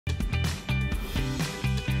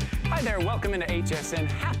Hi there, welcome into HSN.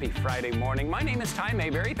 Happy Friday morning. My name is Ty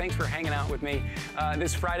Mayberry. Thanks for hanging out with me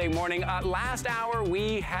this Friday morning. Last hour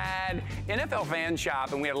we had NFL Fan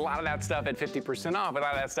Shop, and we had a lot of that stuff at 50% off. A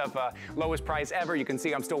lot of that stuff, lowest price ever. You can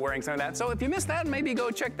see I'm still wearing some of that. So if you missed that, maybe go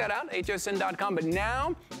check that out, hsn.com. But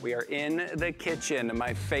now we are in the kitchen,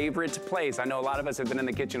 my favorite place. I know a lot of us have been in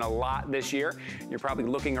the kitchen a lot this year. You're probably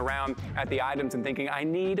looking around at the items and thinking, I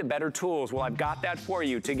need better tools. Well, I've got that for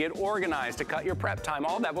you to get organized, to cut your prep time,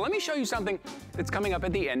 all that. Well, let me show you something that's coming up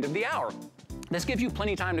at the end of the hour. This gives you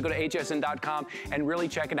plenty of time to go to hsn.com and really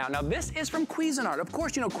check it out. Now, this is from Cuisinart. Of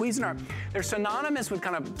course, you know Cuisinart. They're synonymous with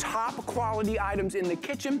kind of top quality items in the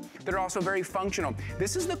kitchen that are also very functional.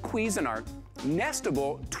 This is the Cuisinart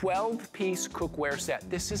Nestable 12-piece cookware set.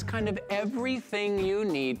 This is kind of everything you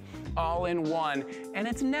need all in one. And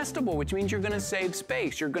it's nestable, which means you're gonna save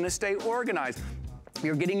space. You're gonna stay organized.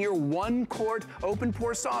 You're getting your 1-quart open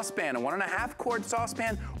pour saucepan, a 1.5-quart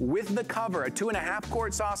saucepan with the cover, a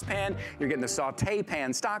 2.5-quart saucepan. You're getting the saute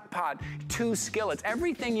pan, stock pot, 2 skillets,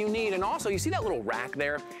 everything you need. And also, you see that little rack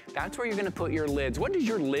there? That's where you're gonna put your lids. What does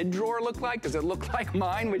your lid drawer look like? Does it look like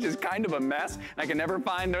mine, which is kind of a mess? I can never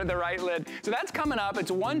find the right lid. So that's coming up. It's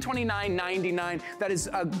 $129.99. That is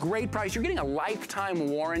a great price. You're getting a lifetime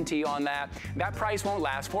warranty on that. That price won't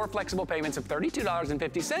last. 4 flexible payments of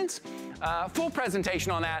 $32.50. Full presentation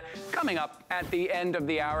on that coming up at the end of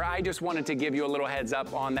the hour. I just wanted to give you a little heads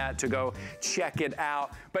up on that to go check it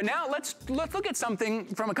out. But now let's look at something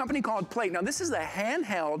from a company called Plate. Now this is a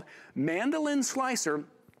handheld mandolin slicer,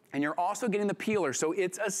 and you're also getting the peeler, so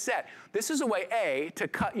it's a set. This is a way, A, to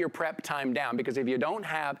cut your prep time down, because if you don't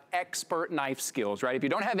have expert knife skills, right? If you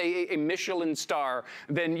don't have a Michelin star,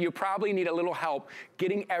 then you probably need a little help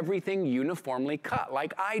getting everything uniformly cut,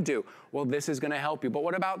 like I do. Well, this is gonna help you. But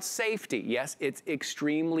what about safety? Yes, it's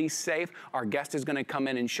extremely safe. Our guest is gonna come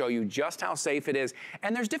in and show you just how safe it is.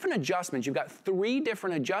 And there's different adjustments. You've got 3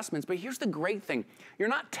 different adjustments, but here's the great thing. You're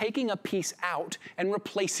not taking a piece out and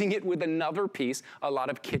replacing it with another piece. A lot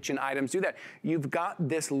of kitchen items do that. You've got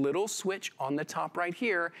this little switch on the top right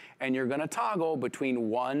here, and you're gonna toggle between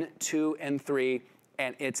 1, 2, and 3.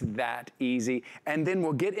 And it's that easy. And then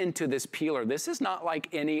we'll get into this peeler. This is not like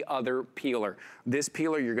any other peeler. This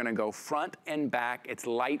peeler, you're gonna go front and back. It's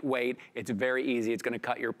lightweight, it's very easy. It's gonna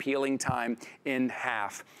cut your peeling time in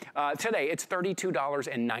half. Today, it's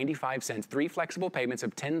 $32.95, 3 flexible payments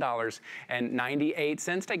of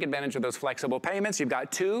 $10.98. Take advantage of those flexible payments. You've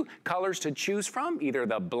got 2 colors to choose from, either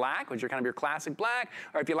the black, which are kind of your classic black,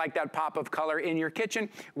 or if you like that pop of color in your kitchen,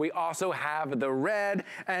 we also have the red.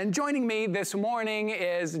 And joining me this morning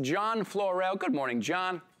is John Florell. Good morning,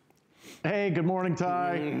 John. Hey, good morning,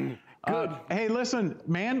 Ty. Good. Hey, listen,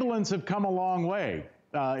 mandolins have come a long way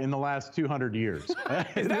in the last 200 years.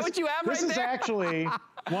 Is that what you have right there? This is actually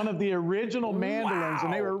one of the original mandolins,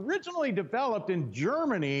 and they were originally developed in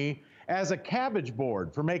Germany as a cabbage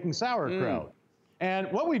board for making sauerkraut. And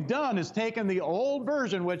what we've done is taken the old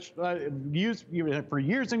version, which used for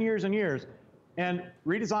years and years and years, and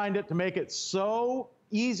redesigned it to make it so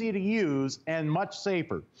easy to use and much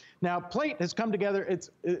safer. Now, Plate has come together. It's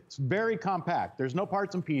very compact. There's no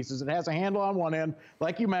parts and pieces. It has a handle on one end,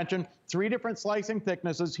 like you mentioned, 3 different slicing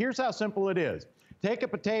thicknesses. Here's how simple it is. Take a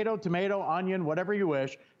potato, tomato, onion, whatever you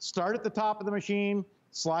wish, start at the top of the machine,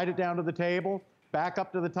 slide it down to the table, back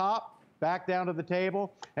up to the top, back down to the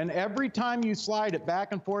table, and every time you slide it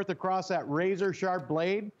back and forth across that razor sharp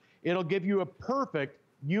blade, it'll give you a perfect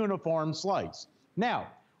uniform slice. Now,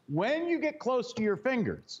 when you get close to your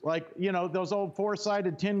fingers, like, you know, those old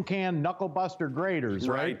 4-sided tin can knuckle buster graters,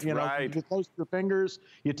 right? You know, you get close to your fingers,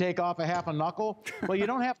 you take off a half a knuckle. Well, you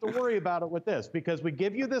don't have to worry about it with this, because we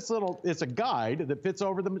give you this little, it's a guide that fits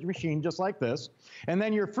over the machine just like this. And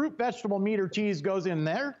then your fruit, vegetable, meat, or cheese goes in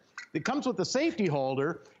there. It comes with a safety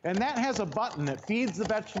holder, and that has a button that feeds the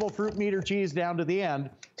vegetable, fruit, meat, or cheese down to the end.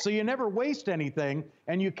 So you never waste anything,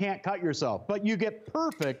 and you can't cut yourself. But you get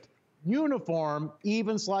perfect uniform,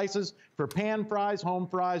 even slices for pan fries, home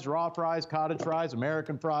fries, raw fries, cottage fries,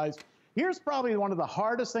 American fries. Here's probably one of the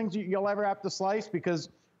hardest things you'll ever have to slice, because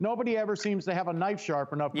nobody ever seems to have a knife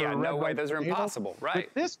sharp enough for a red, no way, those are impossible, right?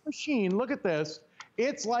 But this machine, look at this.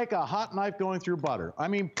 It's like a hot knife going through butter. I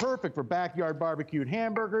mean, perfect for backyard barbecued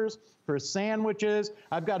hamburgers, for sandwiches.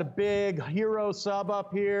 I've got a big Hero sub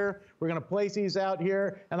up here. We're gonna place these out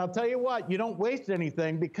here. And I'll tell you what, you don't waste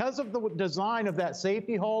anything. Because of the design of that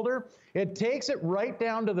safety holder, it takes it right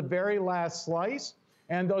down to the very last slice.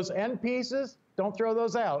 And those end pieces, don't throw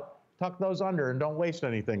those out. Tuck those under and don't waste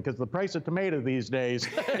anything, because the price of tomato these days.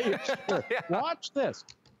 Watch this.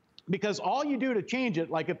 Because all you do to change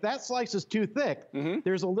it, like if that slice is too thick,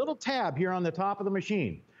 there's a little tab here on the top of the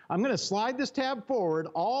machine. I'm gonna slide this tab forward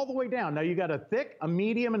all the way down. Now you got a thick, a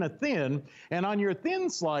medium, and a thin. And on your thin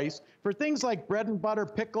slice, for things like bread and butter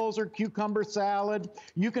pickles or cucumber salad,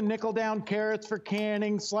 you can nickel down carrots for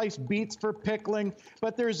canning, slice beets for pickling,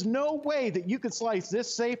 but there's no way that you could slice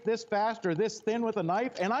this safe, this fast, or this thin with a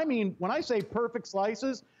knife. And I mean, when I say perfect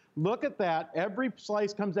slices, look at that. Every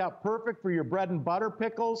slice comes out perfect for your bread and butter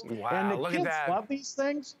pickles. Wow, and the look kids at that. love these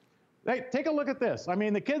things. Hey, take a look at this. I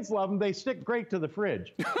mean, the kids love them. They stick great to the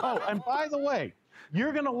fridge. Oh, and by the way,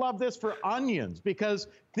 you're gonna love this for onions, because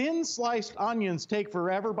thin sliced onions take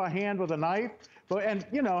forever by hand with a knife. And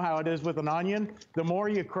you know how it is with an onion. The more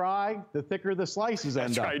you cry, the thicker the slices end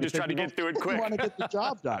up. That's right, you just try to get through it quick. You want to get the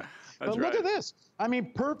job done. But look at this. I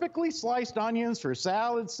mean, perfectly sliced onions for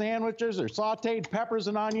salads, sandwiches, or sauteed peppers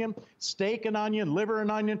and onion, steak and onion, liver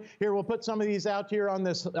and onion. Here, we'll put some of these out here on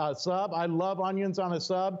this sub. I love onions on a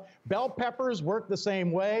sub. Bell peppers work the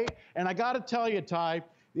same way. And I got to tell you, Ty,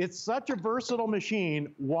 it's such a versatile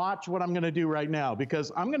machine. Watch what I'm going to do right now,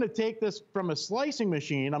 because I'm going to take this from a slicing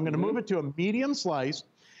machine. I'm going to move it to a medium slice.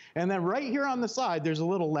 And then right here on the side, there's a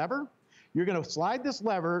little lever. You're going to slide this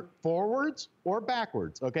lever forwards or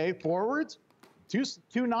backwards, okay? Forwards,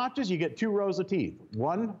 two notches, you get 2 rows of teeth.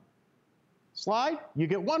 One slide, you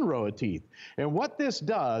get 1 row of teeth. And what this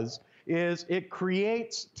does is it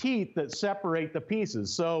creates teeth that separate the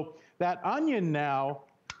pieces. So that onion now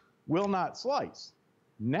will not slice.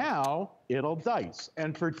 Now it'll dice.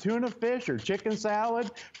 And for tuna fish or chicken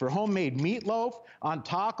salad, for homemade meatloaf, on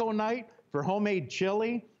taco night, for homemade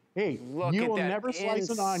chili, hey, you will never slice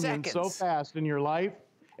an onion so fast in your life.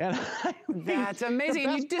 And that's amazing.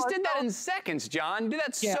 And you just did that in seconds, John. You did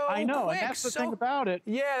that so quick. I know, and that's the thing about it.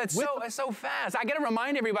 Yeah, that's so fast. I got to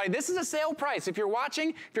remind everybody, this is a sale price. If you're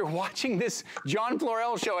watching this John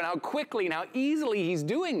Florell show and how quickly and how easily he's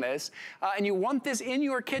doing this, and you want this in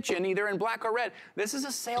your kitchen, either in black or red, this is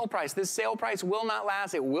a sale price. This sale price will not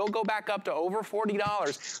last. It will go back up to over $40.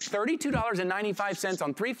 $32.95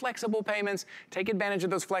 on 3 flexible payments. Take advantage of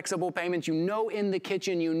those flexible payments. You know, in the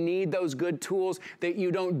kitchen, you need those good tools that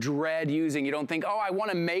you don't dread using. You don't think, oh, I want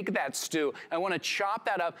to make that stew. I want to chop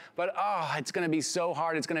that up, but oh, it's going to be so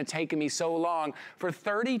hard. It's going to take me so long. For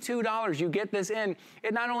 $32, you get this in.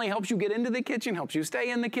 It not only helps you get into the kitchen, helps you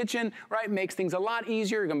stay in the kitchen, right? Makes things a lot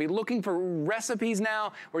easier. You're going to be looking for recipes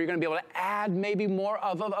now where you're going to be able to add maybe more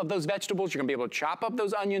of those vegetables. You're going to be able to chop up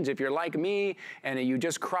those onions. If you're like me and you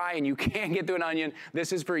just cry and you can't get through an onion,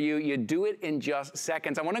 this is for you. You do it in just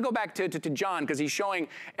seconds. I want to go back to John, because he's showing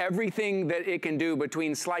everything that it can do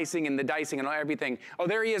between slicing and the dicing and everything. Oh,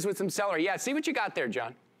 there he is with some celery. Yeah, see what you got there,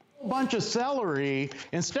 John. Bunch of celery.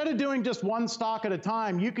 Instead of doing just 1 stalk at a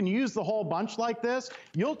time, you can use the whole bunch like this.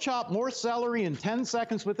 You'll chop more celery in 10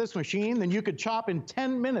 seconds with this machine than you could chop in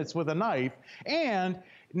 10 minutes with a knife. And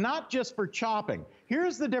not just for chopping.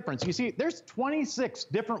 Here's the difference. You see, there's 26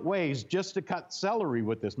 different ways just to cut celery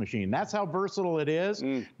with this machine. That's how versatile it is.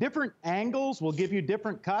 Different angles will give you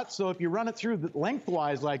different cuts. So if you run it through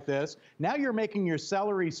lengthwise like this, now you're making your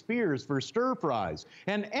celery spears for stir fries.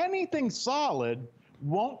 And anything solid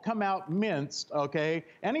won't come out minced, okay?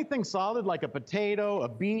 Anything solid like a potato, a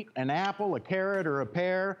beet, an apple, a carrot, or a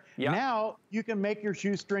pear, now you can make your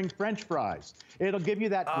shoestring French fries. It'll give you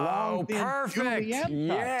that long, thin, julienne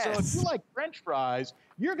cut. So if you like French fries,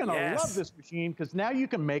 you're gonna love this machine, because now you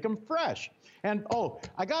can make them fresh. And oh,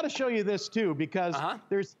 I gotta show you this too, because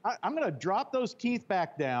I'm gonna drop those teeth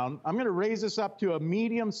back down. I'm gonna raise this up to a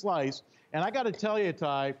medium slice, and I gotta tell you,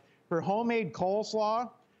 Ty, for homemade coleslaw,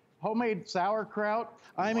 homemade sauerkraut.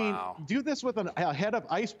 I mean, do this with a head of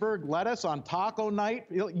iceberg lettuce on taco night.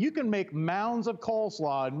 You can make mounds of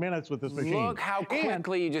coleslaw in minutes with this machine. Look how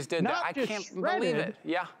quickly you just did that. I can't believe it.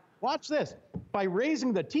 Yeah. Watch this. By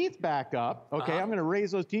raising the teeth back up, okay, I'm going to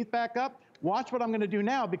raise those teeth back up. Watch what I'm going to do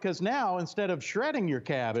now, because now, instead of shredding your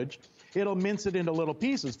cabbage, it'll mince it into little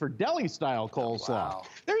pieces for deli-style coleslaw.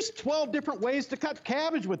 There's 12 different ways to cut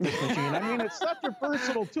cabbage with this machine. I mean, it's such a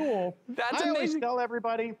versatile tool. That's I always tell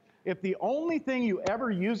everybody, if the only thing you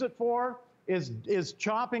ever use it for is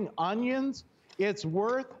chopping onions, it's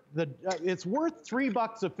worth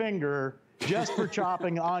 $3 a finger just for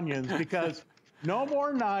chopping onions, because no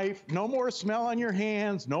more knife, no more smell on your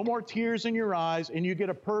hands, no more tears in your eyes, and you get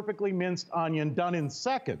a perfectly minced onion done in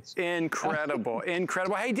seconds. Incredible,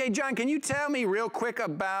 incredible. Hey, John, can you tell me real quick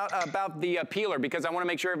about the peeler? Because I want to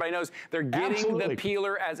make sure everybody knows they're getting the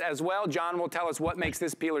peeler as well. John will tell us what makes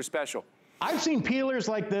this peeler special. I've seen peelers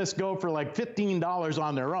like this go for like $15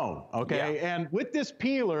 on their own, okay? And with this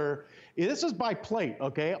peeler, this is by plate,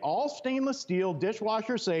 okay? All stainless steel,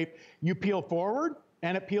 dishwasher safe. You peel forward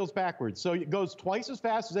and it peels backwards. So it goes twice as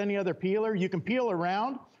fast as any other peeler. You can peel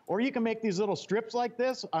around, or you can make these little strips like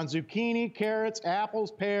this on zucchini, carrots,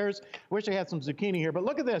 apples, pears. Wish I had some zucchini here, but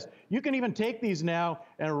look at this. You can even take these now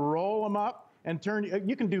and roll them up and turn.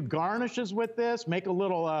 You can do garnishes with this. Make a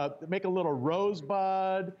little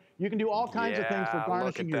rosebud. You can do all kinds of things for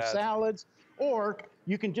garnishing your salads, or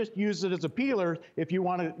you can just use it as a peeler if you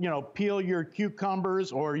want to, peel your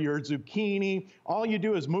cucumbers or your zucchini. All you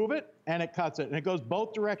do is move it, and it cuts it, and it goes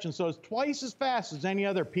both directions, so it's twice as fast as any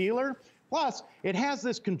other peeler. Plus, it has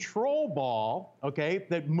this control ball, okay,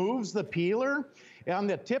 that moves the peeler. On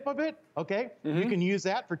the tip of it, okay, you can use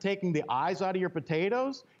that for taking the eyes out of your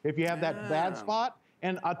potatoes if you have that bad spot.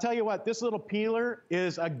 And I'll tell you what, this little peeler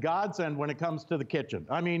is a godsend when it comes to the kitchen.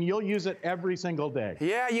 I mean, you'll use it every single day.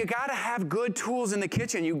 Yeah, you gotta have good tools in the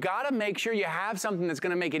kitchen. You gotta make sure you have something that's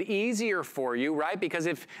gonna make it easier for you, right? Because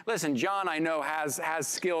listen, John, I know has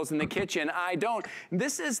skills in the kitchen. I don't.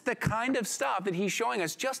 This is the kind of stuff that he's showing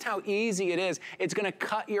us just how easy it is. It's gonna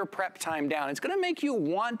cut your prep time down. It's gonna make you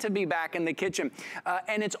want to be back in the kitchen.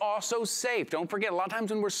 And it's also safe. Don't forget, a lot of times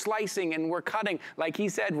when we're slicing and we're cutting, like he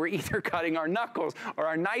said, we're either cutting our knuckles or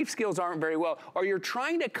our knife skills aren't very well, or you're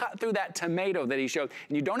trying to cut through that tomato that he showed,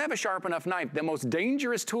 and you don't have a sharp enough knife. The most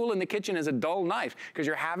dangerous tool in the kitchen is a dull knife, because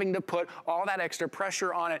you're having to put all that extra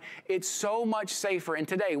pressure on it. It's so much safer, and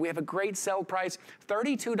today we have a great sale price,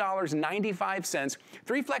 $32.95,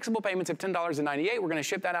 3 flexible payments of $10.98. We're gonna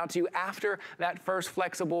ship that out to you after that first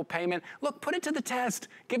flexible payment. Look, put it to the test.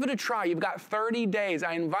 Give it a try. You've got 30 days.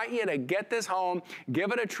 I invite you to get this home,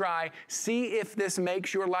 give it a try, see if this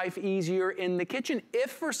makes your life easier in the kitchen.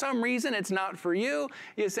 If for some reason it's not for you,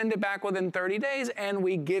 you send it back within 30 days and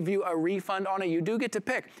we give you a refund on it. You do get to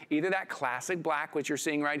pick either that classic black, which you're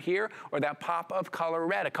seeing right here, or that pop of color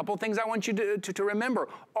red. A couple things I want you to remember.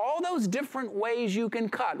 All those different ways you can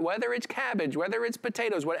cut, whether it's cabbage, whether it's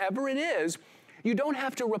potatoes, whatever it is, you don't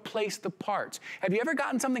have to replace the parts. Have you ever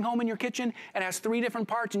gotten something home in your kitchen and has 3 different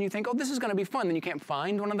parts and you think, oh, this is gonna be fun, then you can't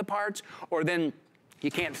find one of the parts, or then you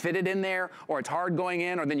can't fit it in there, or it's hard going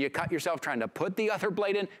in, or then you cut yourself trying to put the other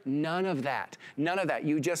blade in? None of that. None of that.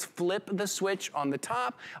 You just flip the switch on the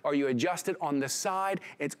top, or you adjust it on the side.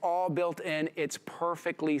 It's all built in. It's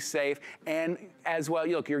perfectly safe. And as well,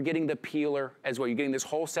 look, you're getting the peeler as well. You're getting this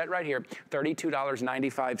whole set right here,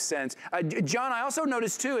 $32.95. John, I also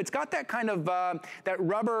noticed too, it's got that kind of, that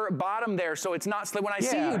rubber bottom there, so it's not slip. When I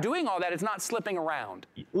see you doing all that, it's not slipping around.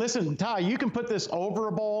 Listen, Ty, you can put this over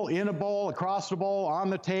a bowl, in a bowl, across the bowl, on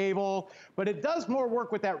the table, but it does more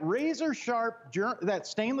work with that razor sharp, that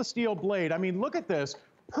stainless steel blade. I mean, look at this.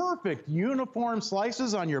 Perfect uniform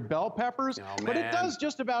slices on your bell peppers, but it does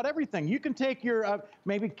just about everything. You can take your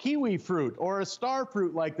maybe kiwi fruit or a star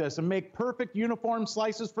fruit like this and make perfect uniform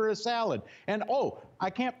slices for a salad. And I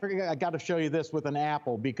can't forget, I got to show you this with an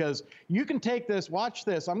apple, because you can take this, watch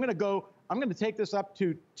this. I'm going to take this up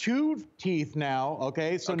to 2 teeth now,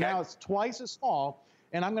 okay? So now it's twice as small.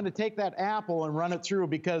 And I'm going to take that apple and run it through,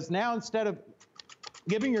 because now instead of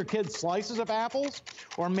giving your kids slices of apples,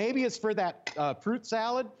 or maybe it's for that fruit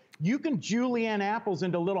salad, you can julienne apples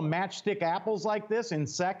into little matchstick apples like this in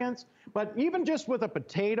seconds. But even just with a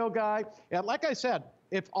potato guy, like I said,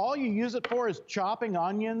 if all you use it for is chopping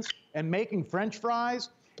onions and making French fries,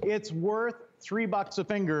 it's worth $3 a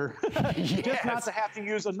finger just not to have to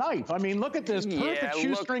use a knife. I mean, look at this, perfect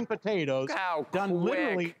shoestring potatoes done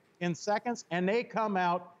literally in seconds, and they come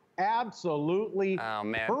out absolutely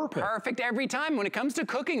perfect every time. When it comes to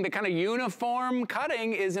cooking, the kind of uniform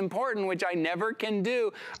cutting is important, which I never can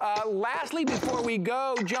do. Lastly, before we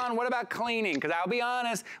go, John, what about cleaning? Because I'll be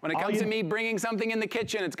honest, when it comes to me bringing something in the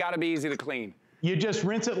kitchen, it's got to be easy to clean. You just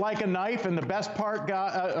rinse it like a knife, and the best part,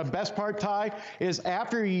 Ty, is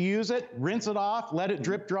after you use it, rinse it off, let it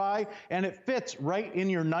drip dry, and it fits right in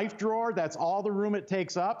your knife drawer. That's all the room it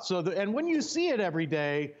takes up. And when you see it every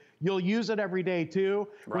day, you'll use it every day too.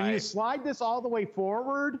 Right. When you slide this all the way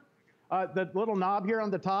forward, the little knob here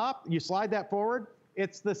on the top, you slide that forward,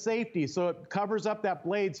 it's the safety. So it covers up that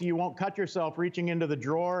blade so you won't cut yourself reaching into the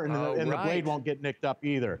drawer, and, the blade won't get nicked up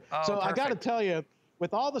either. So perfect. I got to tell you,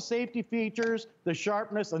 with all the safety features, the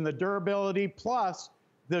sharpness and the durability, plus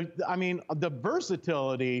the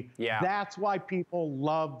versatility, that's why people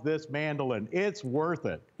love this mandolin. It's worth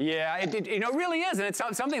it. Yeah, it really is, and it's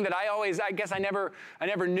something that I guess I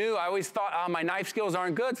never knew. I always thought, my knife skills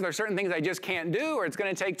aren't good, so there's certain things I just can't do, or it's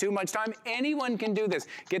gonna take too much time. Anyone can do this.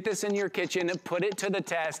 Get this in your kitchen and put it to the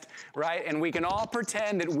test, right? And we can all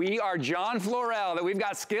pretend that we are John Florell, that we've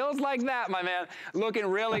got skills like that, my man. Looking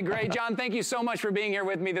really great. John, thank you so much for being here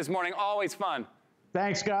with me this morning. Always fun.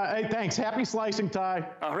 Thanks, guys. Hey, thanks. Happy slicing, Ty.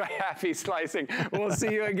 All right, happy slicing. We'll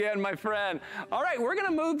see you again, my friend. All right, we're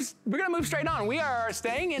gonna move straight on. We are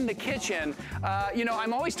staying in the kitchen. You know,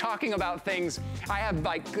 I'm always talking about things. I have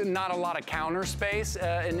like not a lot of counter space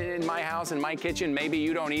in my house, in my kitchen. Maybe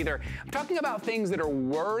you don't either. I'm talking about things that are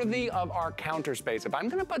worthy of our counter space. If I'm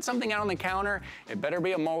gonna put something out on the counter, it better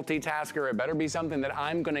be a multitasker. It better be something that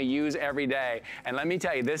I'm gonna use every day. And let me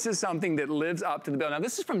tell you, this is something that lives up to the bill. Now,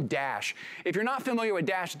 this is from Dash. If you're not familiar with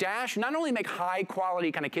Dash, Dash not only make high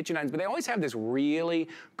quality kind of kitchen items, but they always have this really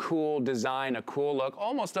cool design, a cool look,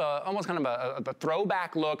 almost kind of a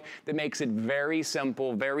throwback look that makes it very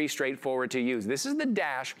simple, very straightforward to use. This is the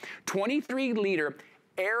Dash 23-liter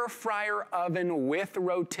air fryer oven with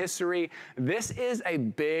rotisserie. This is a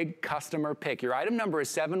big customer pick. Your item number is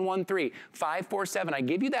 713547. I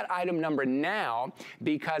give you that item number now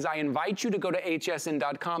because I invite you to go to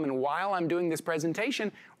hsn.com, and while I'm doing this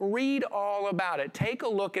presentation, read all about it. Take a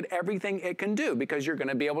look at everything it can do, because you're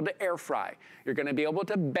gonna be able to air fry. You're gonna be able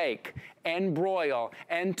to bake and broil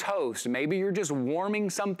and toast. Maybe you're just warming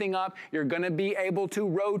something up. You're gonna be able to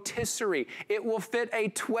rotisserie. It will fit a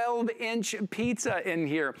 12-inch pizza in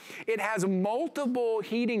here. It has multiple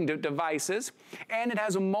heating devices, and it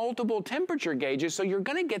has multiple temperature gauges, so you're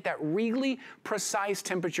gonna get that really precise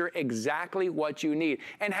temperature, exactly what you need.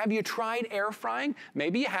 And have you tried air frying?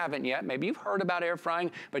 Maybe you haven't yet. Maybe you've heard about air frying,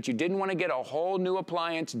 but you didn't want to get a whole new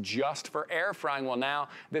appliance just for air frying. Well, now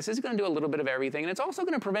this is going to do a little bit of everything, and it's also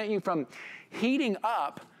going to prevent you from heating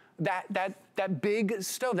up that big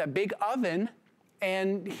stove, that big oven,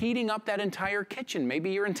 and heating up that entire kitchen,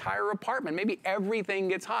 maybe your entire apartment, maybe everything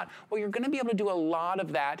gets hot. Well, you're going to be able to do a lot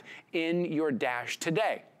of that in your Dash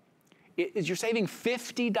today. You're saving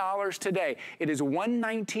 $50 today. It is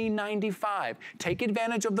 $119.95. Take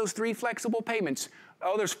advantage of those 3 flexible payments.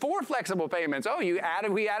 Oh, there's 4 flexible payments. Oh, we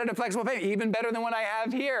added a flexible payment, even better than what I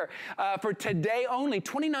have here. For today only,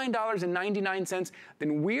 $29.99.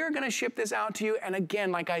 Then we're gonna ship this out to you. And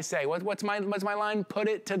again, like I say, what's my line? Put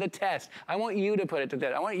it to the test. I want you to put it to the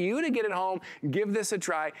test. I want you to get it home, give this a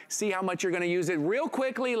try, see how much you're gonna use it. Real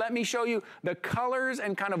quickly, let me show you the colors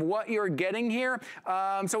and kind of what you're getting here.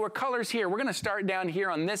 So we're colors here. We're gonna start down here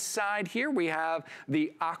on this side here. We have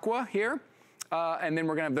the aqua here. And then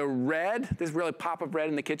we're gonna have the red, this really pop of red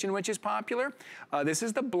in the kitchen, which is popular. This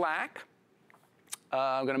is the black.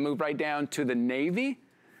 I'm gonna move right down to the navy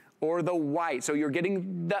or the white. So you're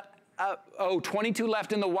getting the, 22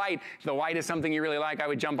 left in the white. If the white is something you really like, I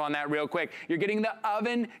would jump on that real quick. You're getting the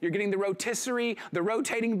oven, you're getting the rotisserie, the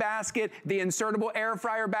rotating basket, the insertable air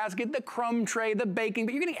fryer basket, the crumb tray, the baking,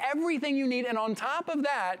 but you're getting everything you need. And on top of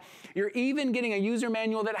that, you're even getting a user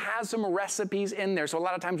manual that has some recipes in there. So a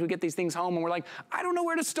lot of times we get these things home and we're like, I don't know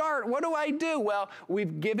where to start. What do I do? Well,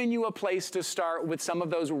 we've given you a place to start with some of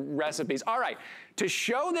those recipes. All right. To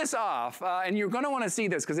show this off, and you're going to want to see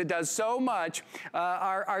this because it does so much,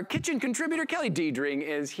 our kitchen contributor, Kelly Diedring,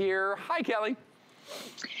 is here. Hi, Kelly.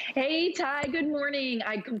 Hey, Ty, good morning.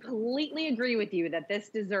 I completely agree with you that this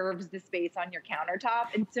deserves the space on your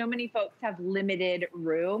countertop, and so many folks have limited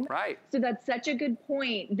room. Right. So that's such a good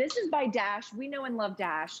point. This is by Dash. We know and love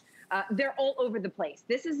Dash. They're all over the place.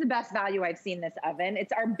 This is the best value I've seen this oven.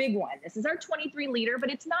 It's our big one. This is our 23-liter, but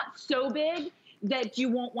it's not so big that you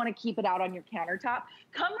won't want to keep it out on your countertop.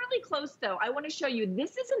 Come really close though. I want to show you,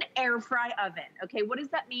 this is an air fry oven. Okay, what does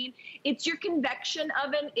that mean? It's your convection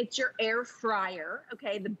oven, it's your air fryer,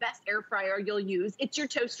 okay, the best air fryer you'll use. It's your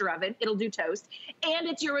toaster oven, it'll do toast, and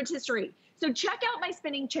it's your rotisserie. So check out my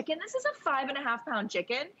spinning chicken. This is a 5.5-pound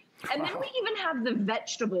chicken. And then we even have the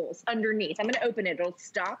vegetables underneath. I'm gonna open it, it'll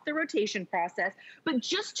stop the rotation process. But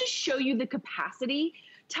just to show you the capacity,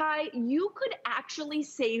 Ty, you could actually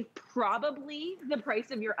save probably the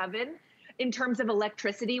price of your oven in terms of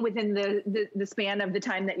electricity within the span of the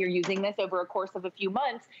time that you're using this over a course of a few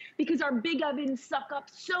months, because our big ovens suck up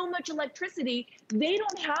so much electricity. They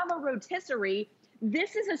don't have a rotisserie.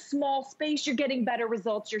 This is a small space. You're getting better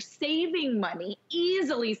results. You're saving money,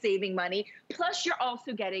 easily saving money. Plus you're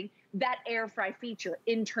also getting that air fry feature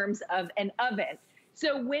in terms of an oven.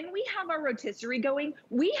 So when we have our rotisserie going,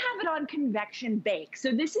 we have it on convection bake.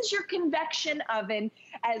 So this is your convection oven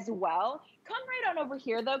as well. Come right on over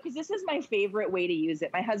here though, because this is my favorite way to use it.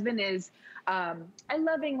 My husband is, I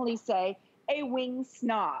lovingly say, a wing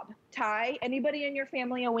snob. Ty, anybody in your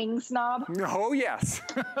family a wing snob? Oh, yes.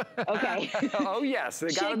 Okay. Oh, yes,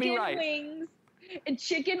 they gotta be right. Chicken wings.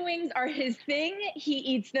 Chicken wings are his thing. He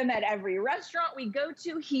eats them at every restaurant we go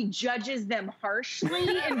to. He judges them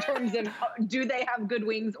harshly in terms of do they have good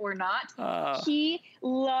wings or not. He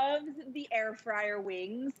loves the air fryer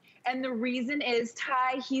wings. And the reason is,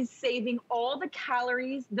 Ty, he's saving all the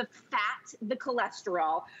calories, the fat, the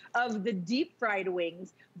cholesterol of the deep fried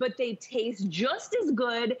wings, but they taste just as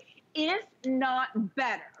good, if not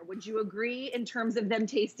better. Would you agree in terms of them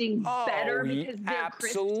tasting better because they're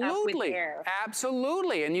crisped up with air?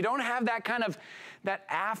 Absolutely. And you don't have that kind of that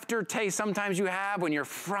aftertaste sometimes you have when you're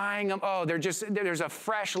frying them. Oh, there's a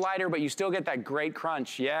fresh, lighter, but you still get that great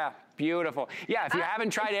crunch. Yeah, beautiful. Yeah, if you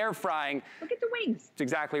haven't tried air frying. Look at the wings. It's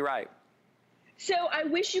exactly right. So I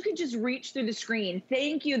wish you could just reach through the screen.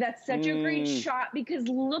 Thank you. That's such a great shot, because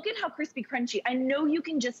look at how crispy crunchy. I know you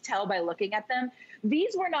can just tell by looking at them.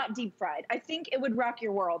 These were not deep fried. I think it would rock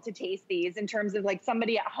your world to taste these in terms of like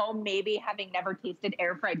somebody at home maybe having never tasted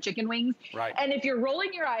air fried chicken wings. Right. And if you're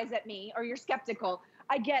rolling your eyes at me or you're skeptical,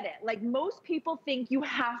 I get it. Like, most people think you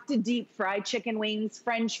have to deep fry chicken wings,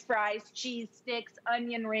 French fries, cheese sticks,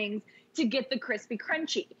 onion rings to get the crispy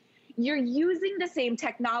crunchy. You're using the same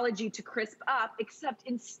technology to crisp up, except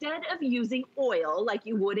instead of using oil like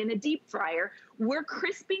you would in a deep fryer, we're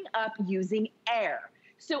crisping up using air.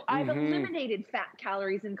 So I've eliminated fat,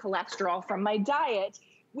 calories, and cholesterol from my diet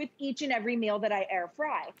with each and every meal that I air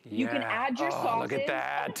fry. Yeah. You can add your sauces. Look at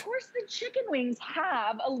that. And of course, the chicken wings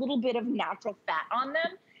have a little bit of natural fat on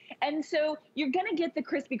them. And so you're gonna get the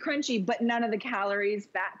crispy crunchy, but none of the calories,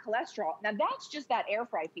 fat, cholesterol. Now that's just that air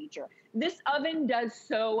fry feature. This oven does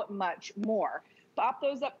so much more. Pop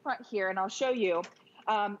those up front here and I'll show you.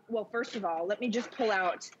 Well, first of all, let me just pull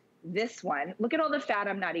out this one. Look at all the fat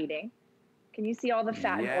I'm not eating. Can you see all the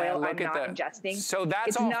fat and oil I'm not ingesting? So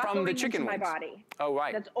that's all from the chicken wings. It's not going into my body. Oh,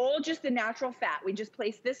 right. That's all just the natural fat. We just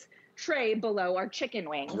place this tray below our chicken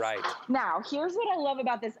wings. Right. Now, here's what I love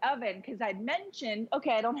about this oven, because I mentioned,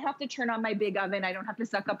 okay, I don't have to turn on my big oven. I don't have to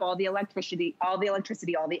suck up all the electricity, all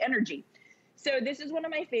the energy. So this is one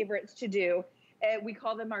of my favorites to do. We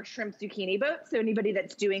call them our shrimp zucchini boats. So anybody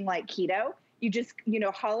that's doing like keto, you just,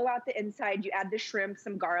 hollow out the inside. You add the shrimp,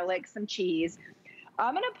 some garlic, some cheese.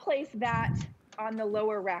 I'm going to place that on the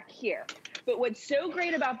lower rack here. But what's so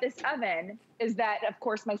great about this oven is that, of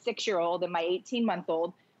course, my 6-year-old and my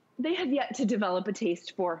 18-month-old, they have yet to develop a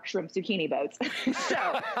taste for shrimp zucchini boats.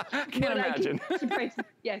 So, can't imagine. Surprise.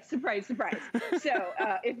 So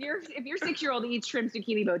if your 6-year-old eats shrimp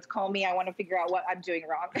zucchini boats, call me. I want to figure out what I'm doing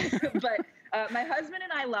wrong. But my husband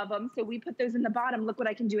and I love them, so we put those in the bottom. Look what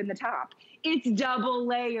I can do in the top. It's double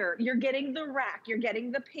layer. You're getting the rack. You're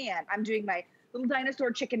getting the pan. I'm doing my little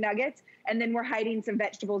dinosaur chicken nuggets, and then we're hiding some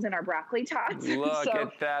vegetables in our broccoli tots. Look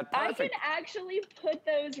at that, perfect. I can actually put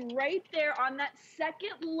those right there on that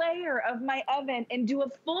second layer of my oven and do a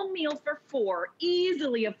full meal for 4,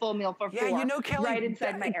 easily a full meal for 4. Yeah, Kelly, right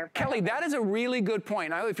inside my air fryer. Kelly, that is a really good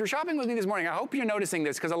point. Now, if you're shopping with me this morning, I hope you're noticing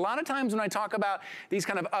this, because a lot of times when I talk about these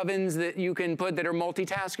kind of ovens that you can put that are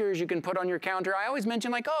multitaskers, you can put on your counter, I always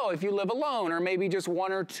mention like, oh, if you live alone or maybe just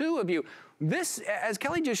 1 or 2 of you. This, as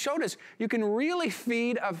Kelly just showed us, you can really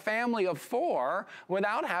feed a family of 4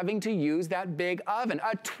 without having to use that big oven.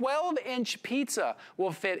 A 12-inch pizza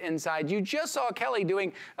will fit inside. You just saw Kelly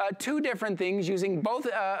doing 2 different things using both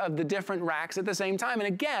of the different racks at the same time. And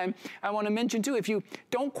again, I want to mention too, if you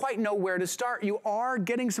don't quite know where to start, you are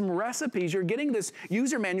getting some recipes. You're getting this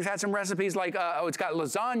user manual. You've had some recipes like, it's got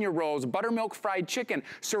lasagna rolls, buttermilk fried chicken,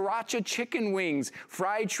 sriracha chicken wings,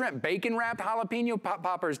 fried shrimp, bacon-wrapped jalapeno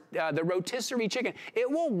poppers, the rotisserie chicken. It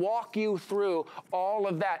will walk you through all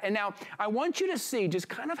of that. And now I want you to see just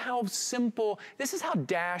kind of how simple, this is how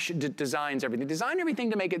Dash designs everything. Design everything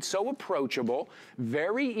to make it so approachable,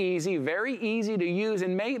 very easy to use.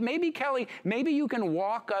 And maybe Kelly, maybe you can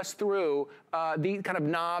walk us through the kind of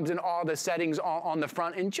knobs and all the settings on the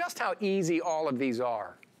front and just how easy all of these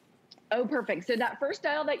are. Oh, perfect. So that first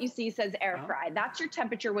dial that you see says air fry. That's your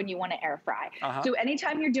temperature when you want to air fry. So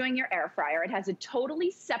anytime you're doing your air fryer, it has a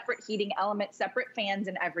totally separate heating element, separate fans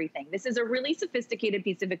and everything. This is a really sophisticated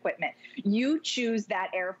piece of equipment. You choose that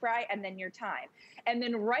air fry and then your time. And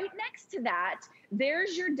then right next to that,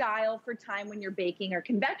 there's your dial for time when you're baking or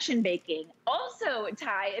convection baking. Also,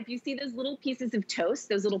 Ty, if you see those little pieces of toast,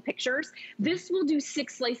 those little pictures, this will do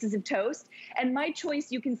 6 slices of toast. And my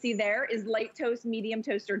choice you can see there is light toast, medium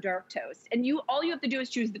toast, or dark toast. And all you have to do is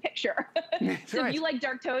choose the picture. So if you like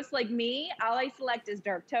dark toast like me, all I select is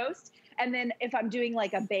dark toast. And then if I'm doing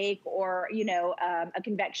like a bake or, a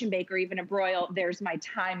convection bake or even a broil, there's my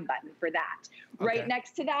time button for that. Right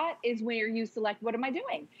next to that is where you select, what am I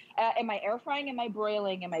doing? Am I air frying? Am I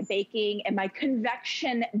broiling? Am I baking? Am I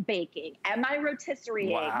convection baking? Am I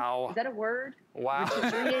rotisserie-ing? Wow. Is that a word? Wow.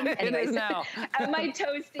 It is now. Am I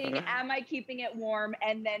toasting? Am I keeping it warm?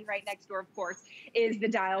 And then right next door, of course, is the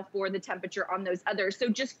dial for the temperature on those others. So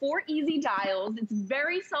just 4 easy dials. It's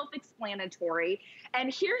very self-explanatory.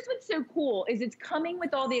 And here's what's so cool is it's coming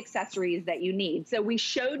with all the accessories that you need. So we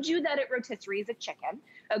showed you that it rotisseries a chicken,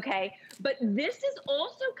 okay? But this is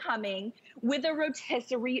also coming with a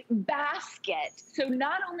rotisserie basket. So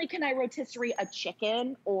not only can I rotisserie a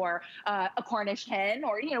chicken or a Cornish hen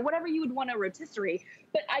or, you know, whatever you would want to rotisserie,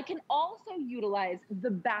 but I can also utilize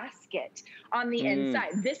the basket on the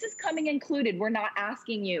inside. This is coming included. We're not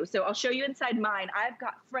asking you. So I'll show you inside mine. I've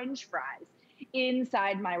got French fries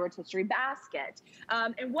inside my rotisserie basket.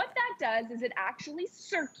 And what that does is it actually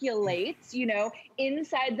circulates, you know,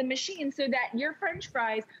 inside the machine so that your French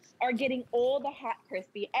fries are getting all the hot,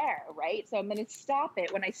 crispy air, right? So I'm gonna stop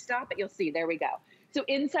it. When I stop it, you'll see, there we go. So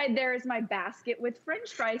inside there is my basket with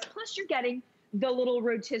French fries, plus you're getting the little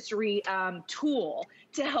rotisserie tool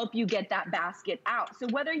to help you get that basket out. So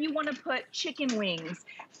whether you wanna put chicken wings,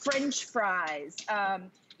 French fries,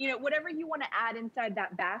 you know, whatever you want to add inside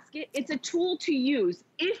that basket, it's a tool to use.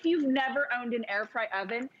 If you've never owned an air fry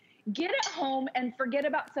oven, get it home and forget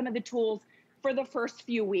about some of the tools for the first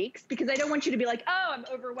few weeks, because I don't want you to be like, oh, I'm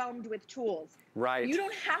overwhelmed with tools. Right. You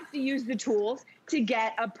don't have to use the tools to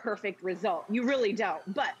get a perfect result. You really don't.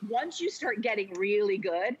 But once you start getting really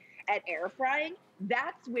good at air frying,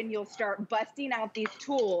 that's when you'll start busting out these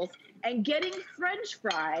tools and getting French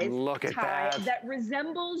fries, look at that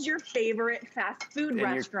resembles your favorite fast food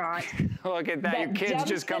restaurant. Look at that, your kids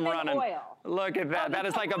just come running. Look at that, that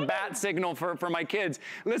is like a bat signal for my kids.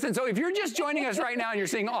 Listen, so if you're just joining us right now and you're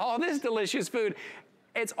seeing all this delicious food,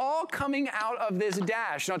 it's all coming out of this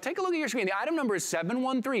dash. Now take a look at your screen. The item number is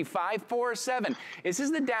 713547. This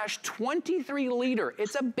is the dash 23 liter.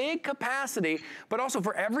 It's a big capacity, but also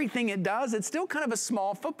for everything it does, it's still kind of a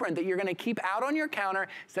small footprint that you're gonna keep out on your counter.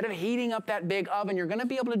 Instead of heating up that big oven, you're gonna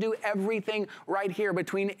be able to do everything right here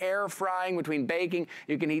between air frying, between baking.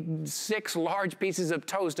 You can eat 6 large pieces of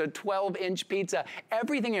toast, a 12-inch pizza,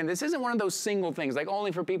 everything in. This isn't one of those single things, like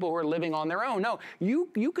only for people who are living on their own. No, you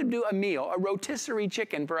could do a meal, a rotisserie chicken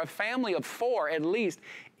for a family of 4 at least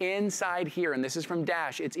inside here. And this is from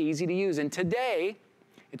Dash. It's easy to use. And today,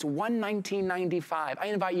 it's $119.95. I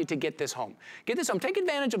invite you to get this home. Get this home. Take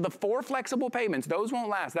advantage of the 4 flexible payments. Those won't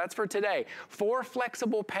last. That's for today. 4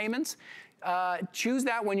 flexible payments. Choose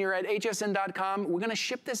that when you're at hsn.com. We're gonna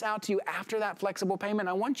ship this out to you after that flexible payment.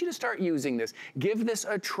 I want you to start using this. Give this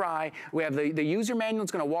a try. We have the user manual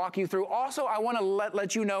that's gonna walk you through. Also, I wanna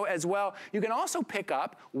let you know as well, you can also pick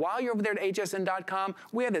up, while you're over there at hsn.com,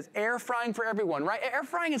 we have this air frying for everyone, right? Air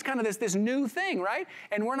frying is kind of this new thing, right?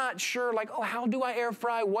 And we're not sure, like, oh, how do I air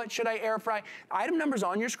fry? What should I air fry? Item number's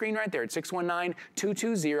on your screen right there. It's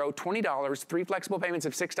 619-220, $20, 3 flexible payments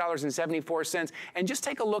of $6.74. And just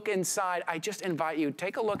take a look inside. I just invite you,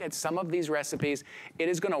 take a look at some of these recipes. It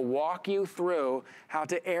is gonna walk you through how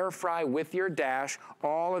to air fry with your Dash,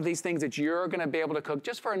 all of these things that you're gonna be able to cook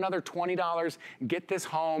just for another $20. Get this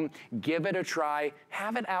home, give it a try,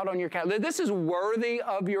 have it out on your counter. This is worthy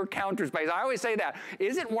of your counter space. I always say that.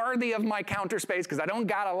 Is it worthy of my counter space? Because I don't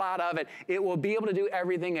got a lot of it. It will be able to do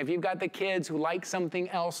everything. If you've got the kids who like something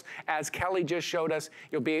else, as Kelly just showed us,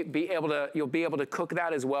 you'll be able to cook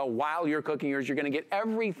that as well while you're cooking yours. You're gonna get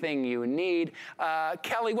everything you need.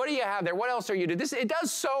 Kelly, what do you have there? What else are you doing? It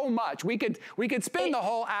does so much. We could spend the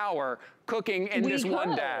whole hour cooking in this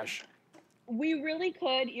one Dash. We really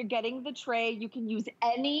could. You're getting the tray. You can use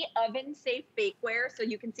any oven-safe bakeware. So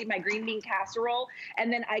you can see my green bean casserole,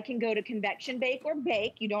 and then I can go to convection bake or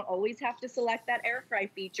bake. You don't always have to select that air fry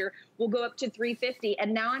feature. We'll go up to 350.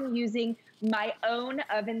 And now I'm using my own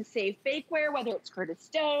oven-safe bakeware, whether it's Curtis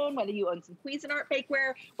Stone, whether you own some Cuisinart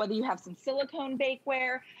bakeware, whether you have some silicone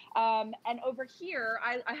bakeware. And over here,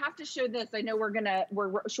 I have to show this. I know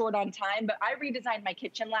we're short on time, but I redesigned my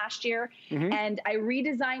kitchen last year, and I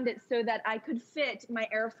redesigned it so that I could fit my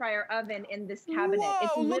air fryer oven in this cabinet. Whoa,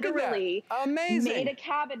 it's literally amazing. Made a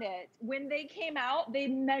cabinet. When they came out, they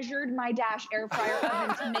measured my Dash air fryer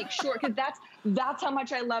oven to make sure, because that's how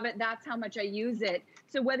much I love it. That's how much I use it.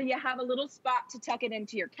 So whether you have a little spot to tuck it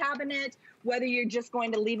into your cabinet, whether you're just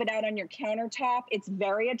going to leave it out on your countertop, it's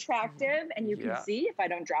very attractive. And you can see, if I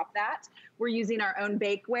don't drop that, we're using our own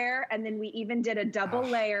bakeware. And then we even did a double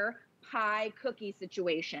layer pie cookie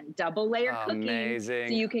situation, double layer cookie. Amazing.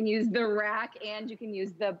 So you can use the rack and you can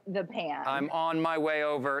use the pan. I'm on my way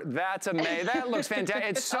over. That's amazing. That looks fantastic.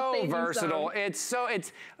 It's so versatile. It's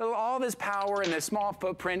all this power in this small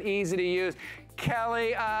footprint, easy to use.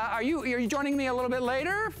 Kelly, are you joining me a little bit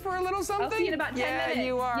later for a little something? I'll see you in about 10 minutes. Yeah,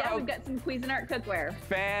 you are. Yeah, we've got some Cuisinart cookware.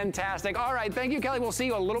 Fantastic. All right, thank you, Kelly. We'll see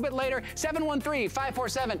you a little bit later.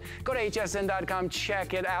 713-547. Go to hsn.com,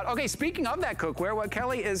 check it out. Okay, speaking of that cookware, well,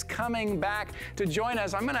 Kelly is coming back to join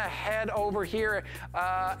us. I'm going to head over here,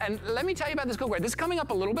 and let me tell you about this cookware. This is coming up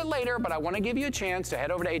a little bit later, but I want to give you a chance to head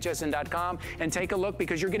over to hsn.com and take a look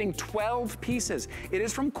because you're getting 12 pieces. It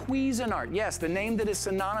is from Cuisinart. Yes, the name that is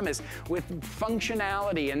synonymous with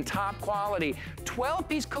functionality and top quality.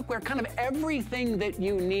 12-piece cookware, kind of everything that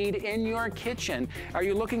you need in your kitchen. Are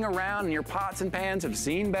you looking around and your pots and pans have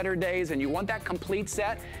seen better days and you want that complete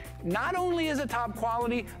set? Not only is it top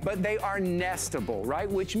quality, but they are nestable, right?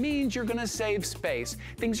 Which means you're gonna save space.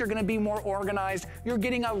 Things are gonna be more organized. You're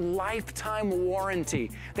getting a lifetime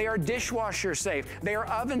warranty. They are dishwasher safe. They are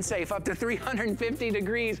oven safe up to 350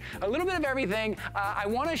 degrees. A little bit of everything. I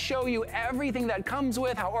wanna show you everything that comes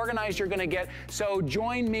with, how organized you're gonna get. So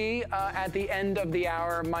join me at the end of the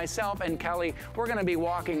hour. Myself and Kelly, we're gonna be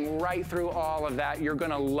walking right through all of that. You're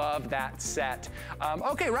gonna love that set.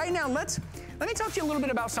 Okay, right now, let me talk to you a little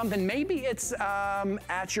bit about something. Maybe it's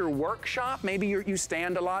at your workshop. Maybe you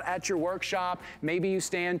stand a lot at your workshop. Maybe you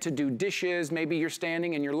stand to do dishes. Maybe you're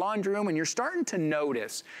standing in your laundry room and you're starting to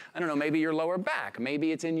notice, I don't know, maybe your lower back.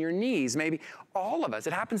 Maybe it's in your knees. Maybe all of us.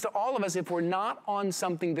 It happens to all of us if we're not on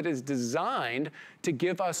something that is designed to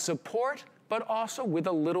give us support, but also with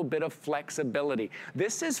a little bit of flexibility.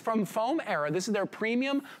 This is from Foam Era. This is their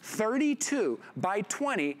premium 32 by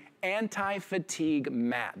 20 anti-fatigue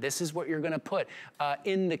mat. This is what you're gonna put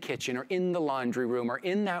in the kitchen or in the laundry room or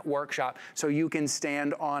in that workshop so you can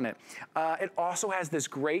stand on it. It also has this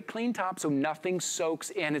great clean top so nothing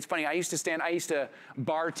soaks in. It's funny, I used to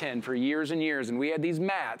bartend for years and years and we had these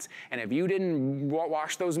mats, and if you didn't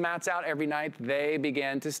wash those mats out every night, they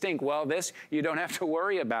began to stink. Well, this, you don't have to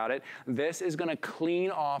worry about it. This is gonna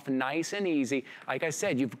clean off nice and easy. Like I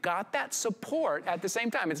said, you've got that support at the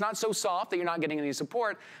same time. It's not so soft that you're not getting any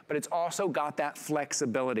support, but it's also got that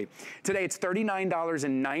flexibility. Today, it's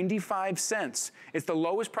 $39.95. It's the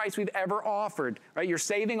lowest price we've ever offered, right? You're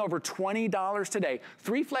saving over $20 today.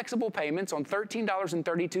 3 flexible payments on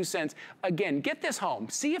 $13.32. Again, get this home.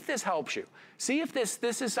 See if this helps you. See if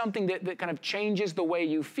this is something that kind of changes the way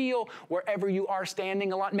you feel wherever you are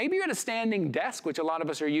standing a lot. Maybe you're at a standing desk, which a lot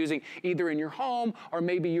of us are using either in your home or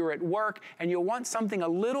maybe you're at work and you'll want something a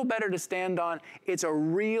little better to stand on. It's a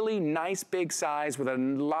really nice big size with a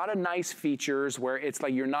lot of nice features where it's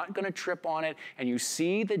like you're not gonna trip on it and you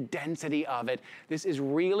see the density of it. This is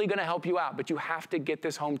really gonna help you out, but you have to get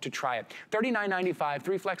this home to try it. $39.95,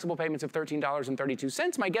 3 flexible payments of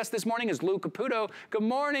 $13.32. My guest this morning is Lou Caputo. Good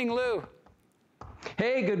morning, Lou.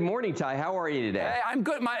 Hey, good morning, Ty. How are you today? Hey, I'm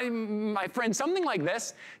good, my friend. Something like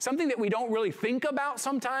this, something that we don't really think about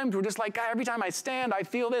sometimes. We're just like, God, every time I stand, I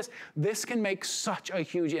feel this. This can make such a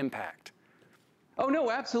huge impact. Oh,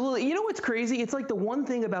 no, absolutely. You know what's crazy? It's like the one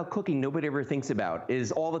thing about cooking nobody ever thinks about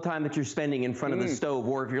is all the time that you're spending in front of the stove,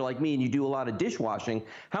 or if you're like me and you do a lot of dishwashing,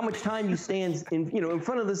 how much time you stand in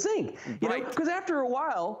front of the sink. You know, because after a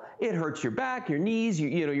while, it hurts your back, your knees,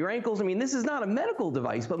 your ankles. I mean, this is not a medical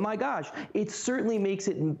device, but my gosh, it certainly makes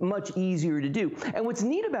it much easier to do. And what's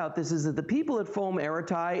neat about this is that the people at Foam Era,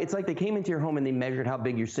 Ty, it's like they came into your home and they measured how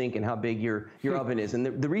big your sink and how big your oven is.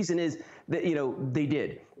 And the reason is that, they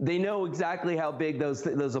did. They know exactly how big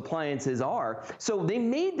those appliances are. So they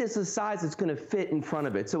made this a size that's gonna fit in front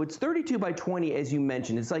of it. So it's 32 by 20, as you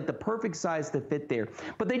mentioned. It's like the perfect size to fit there.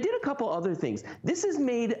 But they did a couple other things. This is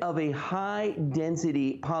made of a high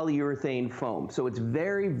density polyurethane foam. So it's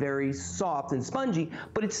very, very soft and spongy,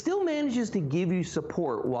 but it still manages to give you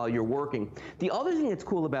support while you're working. The other thing that's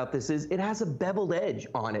cool about this is it has a beveled edge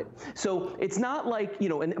on it. So it's not like,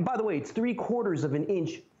 and by the way, it's 3/4 of an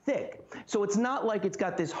inch thick. So it's not like it's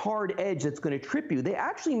got this hard edge that's going to trip you. They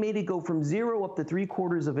actually made it go from 0 up to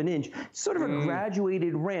 3/4 of an inch, sort of a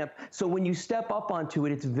graduated ramp. So when you step up onto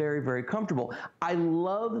it, it's very, very comfortable. I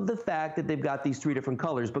love the fact that they've got these 3 different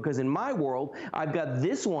colors, because in my world, I've got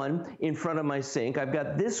this one in front of my sink. I've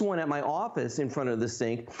got this one at my office in front of the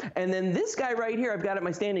sink. And then this guy right here, I've got at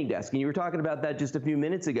my standing desk. And you were talking about that just a few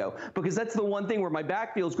minutes ago, because that's the one thing where my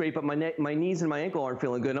back feels great, but my knees and my ankle aren't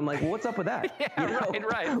feeling good. I'm like, well, what's up with that? Yeah,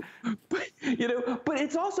 right. You know, but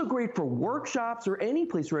it's also great for workshops or any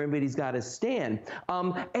place where anybody's got to stand.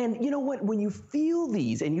 And you know what? When you feel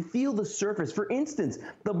these and you feel the surface, for instance,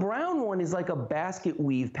 the brown one is like a basket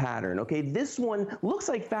weave pattern, okay? This one looks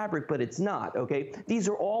like fabric, but it's not, okay? These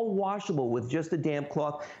are all washable with just a damp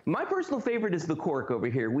cloth. My personal favorite is the cork over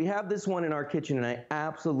here. We have this one in our kitchen, and I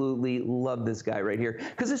absolutely love this guy right here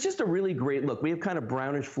because it's just a really great look. We have kind of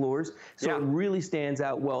brownish floors, so it really stands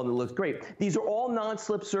out well and it looks great. These are all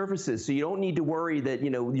non-slip surfaces, so you don't need to worry that, you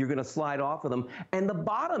know, you're going to slide off of them. And the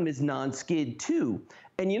bottom is non-skid too.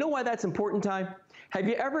 And you know why that's important, Ty? Have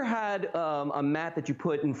you ever had a mat that you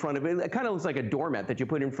put in front of it? It kind of looks like a doormat that you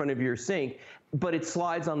put in front of your sink, but it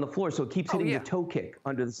slides on the floor, so it keeps hitting the toe kick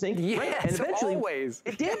under the sink. Yes, right? And eventually always.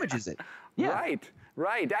 It damages it. Yeah. Right.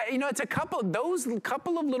 Right. You know, it's a couple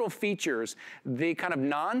of little features, the kind of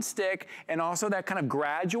non-stick and also that kind of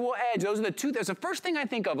gradual edge. Those are the two. That's the first thing I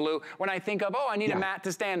think of, Lou, when I think of, oh, I need a mat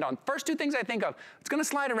to stand on. First two things I think of, it's going to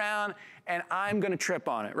slide around and I'm going to trip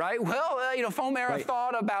on it, right? Well, you know, Foam Era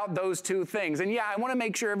thought about those two things. And yeah, I want to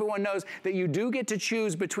make sure everyone knows that you do get to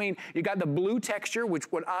choose between, you got the blue texture, which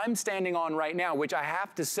what I'm standing on right now, which I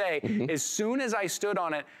have to say, as soon as I stood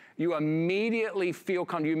on it, you immediately feel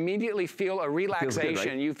calm. You immediately feel a relaxation. Good,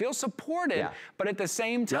 right? You feel supported, but at the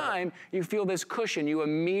same time, you feel this cushion. You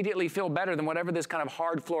immediately feel better than whatever this kind of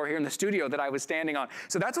hard floor here in the studio that I was standing on.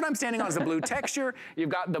 So that's what I'm standing on is the blue texture. You've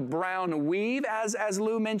got the brown weave, as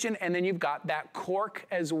Lou mentioned, and then you've got that cork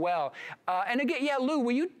as well. And again, Lou,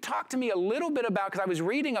 will you talk to me a little bit about, because I was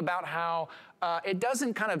reading about how it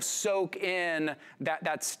doesn't kind of soak in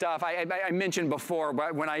that stuff. I mentioned before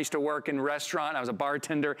when I used to work in restaurant, I was a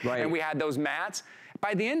bartender, and we had those mats.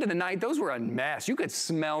 By the end of the night, those were a mess. You could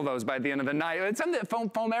smell those by the end of the night. It's something that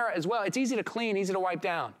Foam Era as well. It's easy to clean, easy to wipe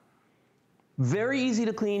down. Very easy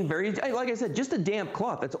to clean, like I said, just a damp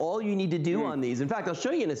cloth. That's all you need to do on these. In fact, I'll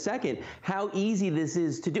show you in a second how easy this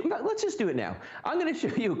is to do. Let's just do it now. I'm going to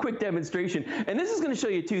show you a quick demonstration, and this is going to show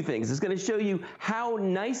you two things. It's going to show you how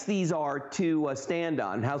nice these are to stand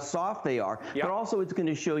on, how soft they are, but also it's going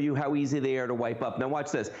to show you how easy they are to wipe up. Now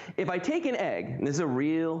watch this. If I take an egg, and this is a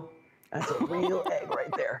real... That's a real egg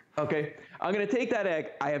right there. Okay, I'm going to take that egg.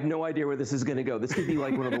 I have no idea where this is going to go. This could be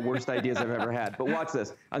like one of the worst ideas I've ever had. But watch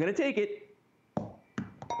this. I'm going to take it.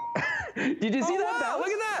 Did you see that bounce?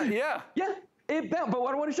 Look at that. Yeah. Yeah, it bounced. But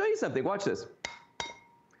I want to show you something. Watch this.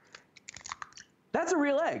 That's a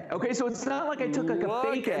real egg. Okay, so it's not like I took like a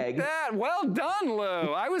fake egg. Look at that. Well done,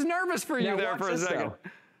 Lou. I was nervous for you there for a second.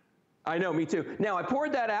 I know, me too. Now, I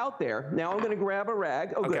poured that out there. Now I'm going to grab a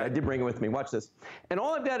rag. Oh, good. I did bring it with me. Watch this. And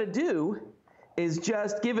all I've got to do is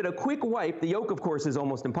just give it a quick wipe. The yolk, of course, is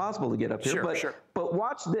almost impossible to get up here. But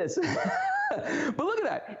watch this. But look at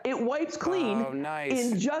that. It wipes clean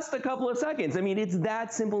in just a couple of seconds. I mean, it's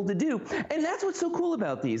that simple to do. And that's what's so cool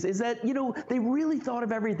about these is that, you know, they really thought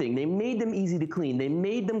of everything. They made them easy to clean. They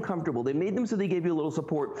made them comfortable. They made them so they gave you a little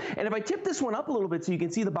support. And if I tip this one up a little bit so you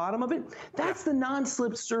can see the bottom of it, that's the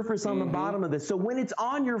non-slip surface on the bottom of this. So when it's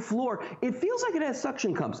on your floor, it feels like it has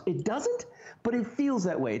suction cups. It doesn't, but it feels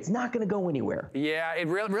that way. It's not going to go anywhere. Yeah, it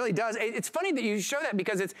really does. It's funny that you show that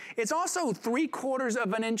because it's also 3/4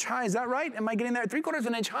 of an inch high. Is that right? Am I getting that? 3/4 of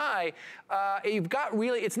an inch high. You've got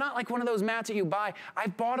really, it's not like one of those mats that you buy.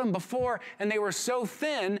 I've bought them before and they were so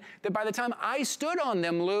thin that by the time I stood on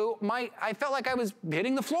them, Lou, I felt like I was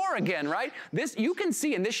hitting the floor again, right? This, you can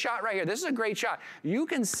see in this shot right here, this is a great shot. You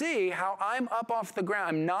can see how I'm up off the ground.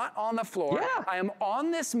 I'm not on the floor. Yeah. I am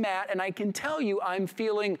on this mat and I can tell you I'm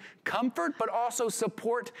feeling comfort, but also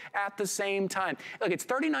support at the same time. Look, it's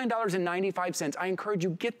 $39.95. I encourage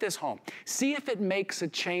you, get this home. See if it makes a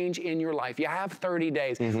change in your life. You have 30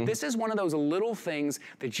 days. This is one of those little things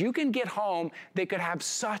that you can get home that could have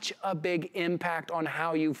such a big impact on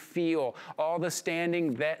how you feel. All the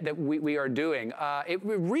standing that we are doing. It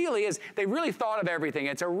really is, they really thought of everything.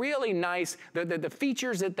 It's a really nice, the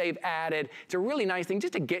features that they've added, it's a really nice thing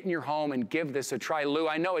just to get in your home and give this a try. Lou,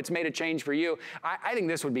 I know it's made a change for you. I think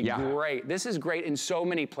this would be great. This is great in so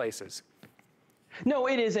many places. No,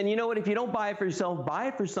 it is. And you know what? If you don't buy it for yourself, buy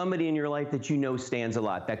it for somebody in your life that you know stands a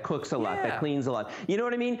lot, that cooks a lot, that cleans a lot. You know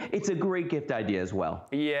what I mean? It's a great gift idea as well.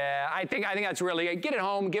 Yeah, I think that's really good. Get it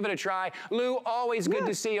home, give it a try. Lou, always good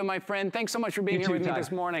to see you, my friend. Thanks so much for being here with me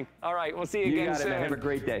this morning. All right, we'll see you again soon. Man. Have a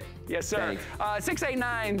great day. Yes, sir.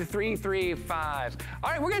 689-335.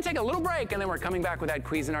 All right, we're going to take a little break, and then we're coming back with that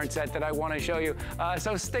Cuisinart set that I want to show you.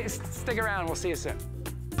 So stick around. We'll see you soon.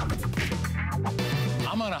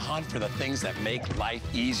 I'm on a hunt for the things that make life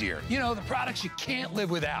easier. You know, the products you can't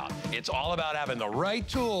live without. It's all about having the right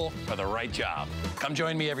tool for the right job. Come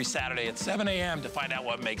join me every Saturday at 7 a.m. to find out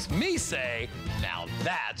what makes me say, now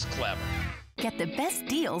that's clever. Get the best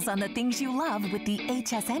deals on the things you love with the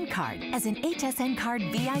HSN card. As an HSN card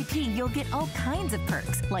VIP, you'll get all kinds of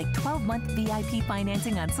perks, like 12-month VIP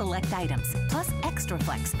financing on select items, plus extra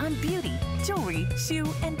flex on beauty, jewelry, shoe,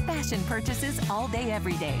 and fashion purchases all day,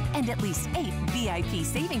 every day. And at least 8 VIP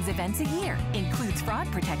savings events a year. Includes fraud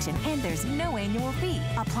protection, and there's no annual fee.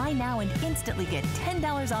 Apply now and instantly get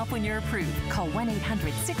 $10 off when you're approved. Call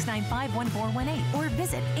 1-800-695-1418 or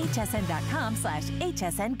visit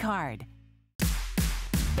hsn.com/HSN card.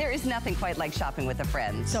 There is nothing quite like shopping with a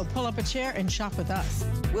friend. So pull up a chair and shop with us.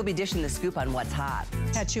 We'll be dishing the scoop on what's hot.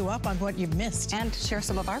 Catch you up on what you've missed. And share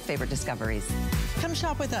some of our favorite discoveries. Come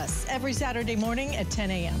shop with us every Saturday morning at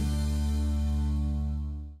 10 a.m.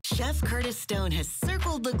 Chef Curtis Stone has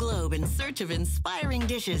circled the globe in search of inspiring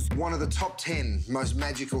dishes. One of the top 10 most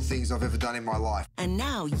magical things I've ever done in my life. And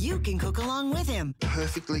now you can cook along with him.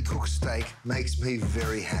 Perfectly cooked steak makes me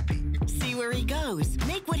very happy. See where he goes,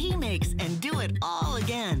 make what he makes, and do it all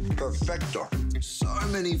again. Perfecto. So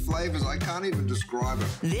many flavors, I can't even describe it.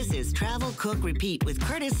 This is Travel, Cook, Repeat with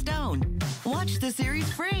Curtis Stone. Watch the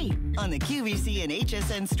series free on the QVC and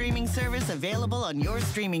HSN streaming service, available on your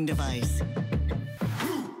streaming device.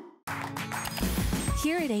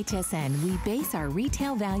 Here at HSN, we base our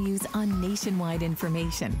retail values on nationwide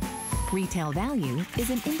information. Retail value is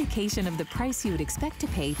an indication of the price you would expect to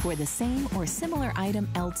pay for the same or similar item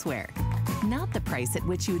elsewhere, not the price at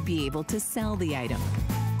which you would be able to sell the item.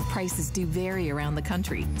 Prices do vary around the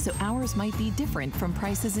country, so ours might be different from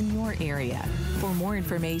prices in your area. For more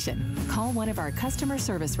information, call one of our customer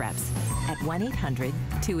service reps at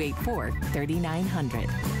 1-800-284-3900.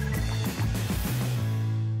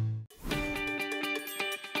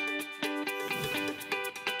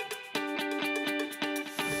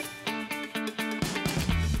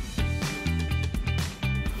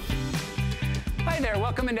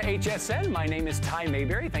 Welcome into HSN. My name is Ty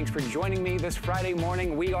Mayberry. Thanks for joining me this Friday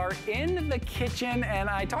morning. We are in the kitchen, and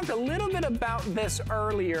I talked a little bit about this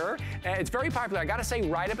earlier. It's very popular. I gotta say,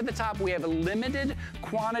 right up at the top, we have a limited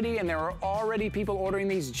quantity, and there are already people ordering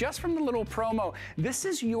these just from the little promo. This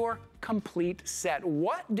is your complete set.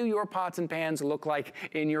 What do your pots and pans look like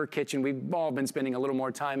in your kitchen? We've all been spending a little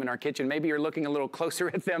more time in our kitchen. Maybe you're looking a little closer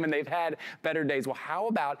at them and they've had better days. Well, how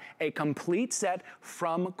about a complete set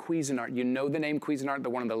from Cuisinart? You know the name Cuisinart. They're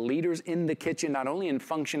one of the leaders in the kitchen, not only in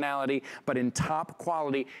functionality, but in top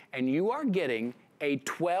quality. And you are getting a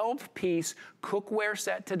 12-piece cookware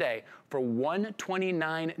set today for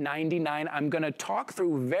 $129.99. I'm gonna talk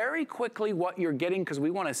through very quickly what you're getting because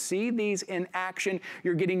we wanna see these in action.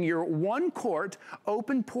 You're getting your 1-quart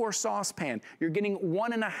open pour saucepan. You're getting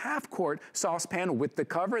 1.5-quart saucepan with the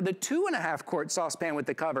cover, the 2.5-quart saucepan with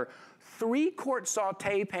the cover, 3-quart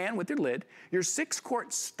saute pan with your lid, your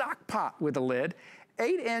 6-quart stock pot with a lid,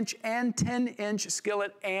 8-inch and 10-inch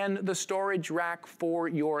skillet, and the storage rack for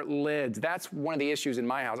your lids. That's one of the issues in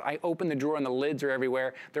my house. I open the drawer and the lids are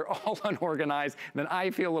everywhere. They're all unorganized. Then I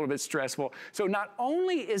feel a little bit stressful. So not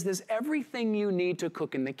only is this everything you need to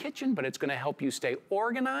cook in the kitchen, but it's gonna help you stay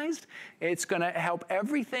organized. It's gonna help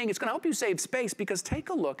everything. It's gonna help you save space because take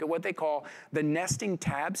a look at what they call the nesting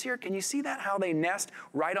tabs here. Can you see that, how they nest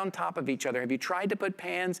right on top of each other? Have you tried to put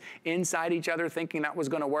pans inside each other thinking that was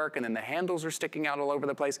gonna work and then the handles are sticking out all over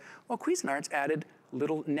the place? Well, Cuisinart's added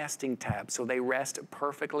little nesting tabs, so they rest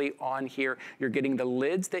perfectly on here. You're getting the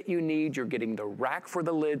lids that you need. You're getting the rack for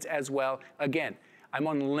the lids as well. Again, I'm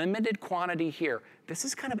on limited quantity here. This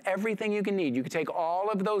is kind of everything you can need. You can take all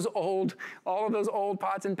of those old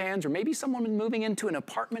pots and pans, or maybe someone moving into an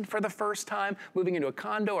apartment for the first time, moving into a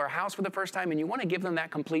condo or a house for the first time, and you want to give them that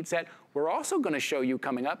complete set. We're also going to show you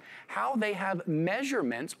coming up how they have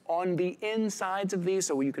measurements on the insides of these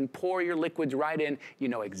so you can pour your liquids right in. You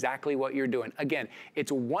know exactly what you're doing. Again,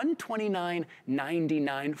 it's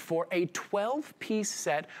 $129.99 for a 12-piece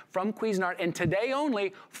set from Cuisinart, and today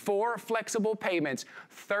only 4 flexible payments,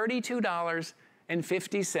 $32.50.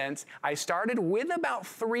 I started with about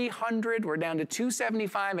 300. We're down to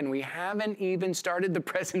 275, and we haven't even started the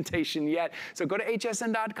presentation yet. So go to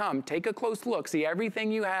hsn.com, take a close look, see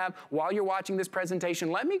everything you have while you're watching this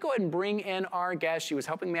presentation. Let me go ahead and bring in our guest. She was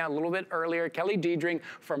helping me out a little bit earlier, Kelly Diedring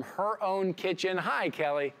from Her Own Kitchen. Hi,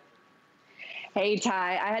 Kelly. Hey,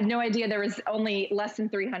 Ty. I had no idea there was only less than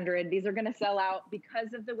 300. These are going to sell out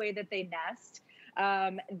because of the way that they nest.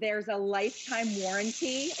 There's a lifetime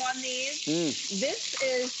warranty on these. This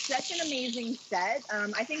is such an amazing set.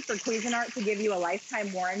 I think for Cuisinart to give you a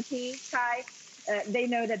lifetime warranty, Ty, they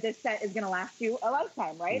know that this set is going to last you a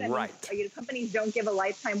lifetime, right? Right. I mean, companies don't give a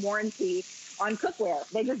lifetime warranty on cookware.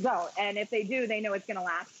 They just don't. And if they do, they know it's going to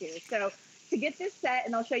last you. So to get this set,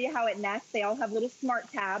 and I'll show you how it nests, they all have little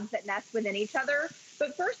smart tabs that nest within each other.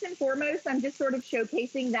 But first and foremost, I'm just sort of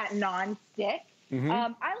showcasing that non-stick.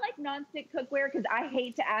 I like non-stick cookware because I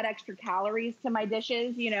hate to add extra calories to my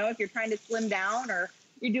dishes. You know, if you're trying to slim down or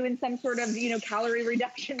you're doing some sort of, you know, calorie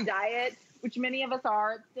reduction diet, which many of us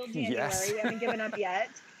are. It's still January. Yes. We haven't given up yet.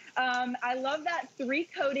 I love that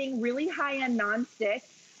 3-coating, really high-end non-stick.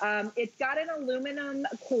 It's got an aluminum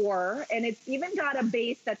core, and it's even got a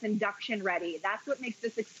base that's induction ready. That's what makes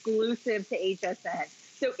this exclusive to HSN.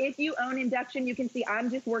 So if you own induction, you can see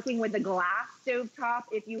I'm just working with a glass stovetop.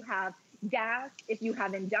 If you have gas, if you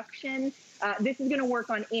have induction, this is gonna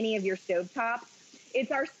work on any of your stovetops.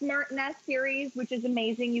 It's our Smart Nest series, which is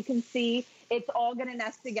amazing. You can see it's all gonna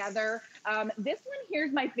nest together. This one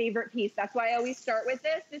here's my favorite piece. That's why I always start with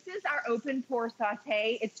this. This is our open pour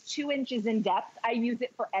saute. It's 2 inches in depth. I use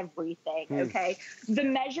it for everything, okay? The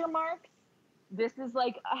measure marks, this is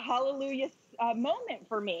like a hallelujah moment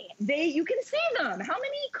for me. You can see them. How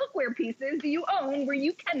many cookware pieces do you own where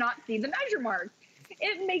you cannot see the measure marks?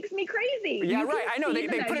 It makes me crazy. Yeah, right. I know. They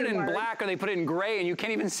put it in black or they put it in gray and you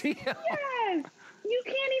can't even see it. Yes. You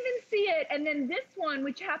can't even see it. And then this one,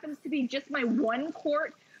 which happens to be just my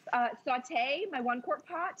 1-quart saute, my 1-quart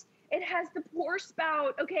pot, it has the pour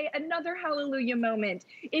spout. Okay, another hallelujah moment.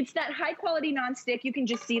 It's that high quality nonstick. You can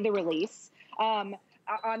just see the release on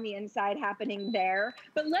the inside happening there.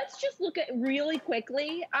 But let's just look at really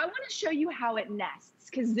quickly. I want to show you how it nests,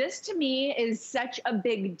 because this to me is such a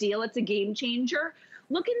big deal. It's a game changer.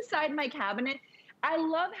 Look inside my cabinet. I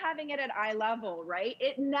love having it at eye level, right?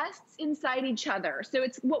 It nests inside each other. So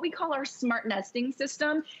it's what we call our smart nesting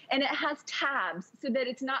system, and it has tabs so that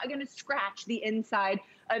it's not gonna scratch the inside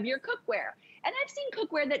of your cookware. And I've seen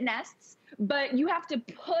cookware that nests, but you have to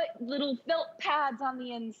put little felt pads on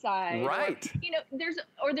the inside. Right. Or, you know,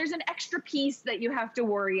 there's an extra piece that you have to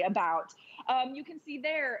worry about. You can see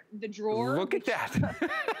there, the drawer. Look at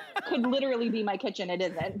that. Could literally be my kitchen. It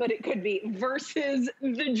isn't, but it could be, versus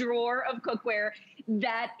the drawer of cookware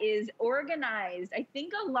that is organized. I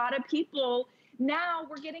think a lot of people now,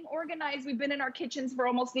 we're getting organized. We've been in our kitchens for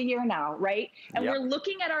almost a year now, right? And we're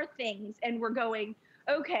looking at our things and we're going,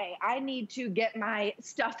 okay, I need to get my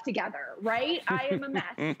stuff together, right? I am a mess.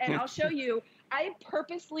 And I'll show you, I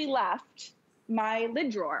purposely left my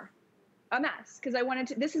lid drawer a mess because I wanted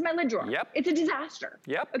to. This is my lid drawer. Yep. It's a disaster.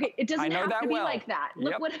 Yep. Okay, it doesn't have to be well. like that.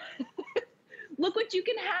 Look what look what you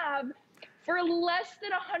can have for less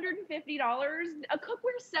than $150. A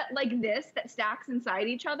cookware set like this that stacks inside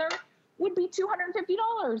each other would be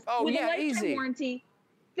 $250. Oh, with yeah, a lifetime easy. warranty.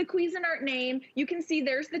 The Cuisinart name, you can see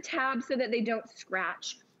there's the tab so that they don't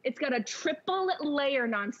scratch. It's got a triple layer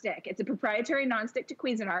nonstick. It's a proprietary nonstick to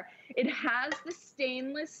Cuisinart. It has the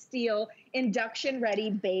stainless steel induction ready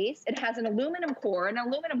base. It has an aluminum core. An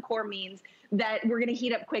aluminum core means that we're gonna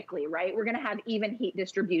heat up quickly, right? We're gonna have even heat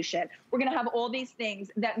distribution. We're gonna have all these things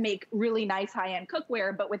that make really nice high-end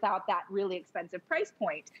cookware, but without that really expensive price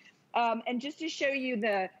point. And just to show you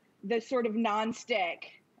the sort of nonstick,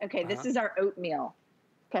 okay, this is our oatmeal.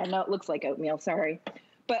 Okay, I know it looks like oatmeal, sorry.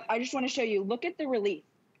 But I just wanna show you, look at the relief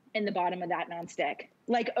in the bottom of that nonstick.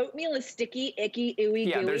 Like oatmeal is sticky, icky, ooey,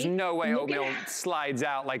 yeah, gooey. there's no way oatmeal slides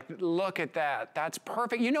out. Like, look at that. That's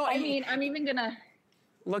perfect. You know, I mean, I'm even gonna.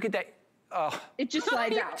 Look at that. Oh. It just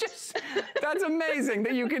slides out. That's amazing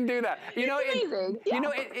that you can do that. You know, Yeah. You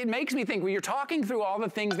know, it makes me think, when you're talking through all the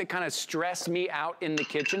things that kind of stress me out in the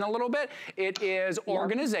kitchen a little bit, it is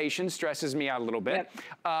organization stresses me out a little bit.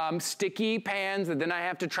 Sticky pans that then I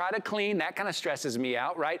have to try to clean, that kind of stresses me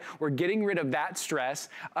out, right? We're getting rid of that stress.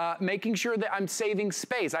 Making sure that I'm saving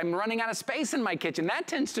space. I'm running out of space in my kitchen. That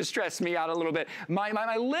tends to stress me out a little bit.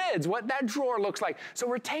 My lids, what that drawer looks like. So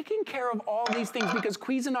we're taking care of all these things because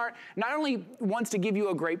Cuisinart not only wants to give you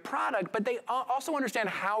a great product, but they also understand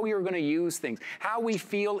how we are going to use things, how we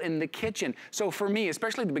feel in the kitchen. So for me,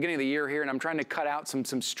 especially at the beginning of the year here, and I'm trying to cut out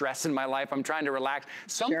some stress in my life, I'm trying to relax,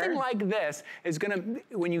 something like this is going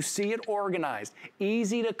to, when you see it organized,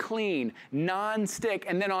 easy to clean, non-stick,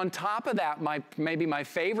 and then on top of that, maybe my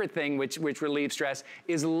favorite thing, which relieves stress,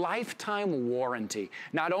 is lifetime warranty.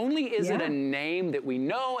 Not only is it a name that we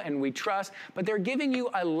know and we trust, but they're giving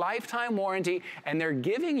you a lifetime warranty, and they're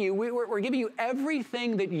giving you, we're giving you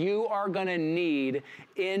everything that you are gonna need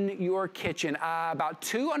in your kitchen. About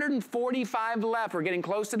 245 left. We're getting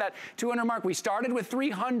close to that 200 mark. We started with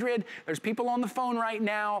 300. There's people on the phone right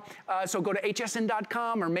now. So go to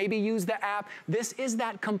hsn.com or maybe use the app. This is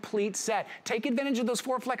that complete set. Take advantage of those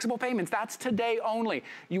 4 flexible payments. That's today only.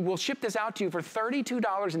 You will ship this out to you for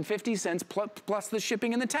 $32.50 plus the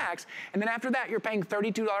shipping and the tax. And then after that, you're paying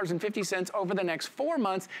 $32.50 over the next 4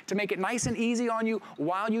 months to make it nice and easy on you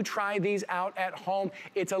while you try these out at home.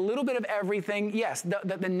 It's a little bit of everything. Yes,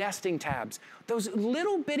 the nesting tabs. Those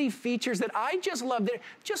little bitty features that I just love. They're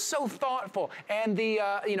just so thoughtful. And the,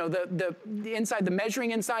 you know, the inside, the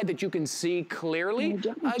measuring inside that you can see clearly.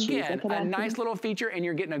 Again, a nice little feature, and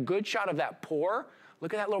you're getting a good shot of that pour.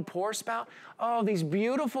 Look at that little pour spout. Oh, these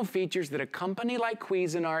beautiful features that a company like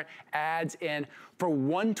Cuisinart adds in for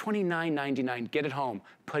 $129.99. Get it home,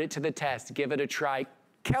 put it to the test, give it a try.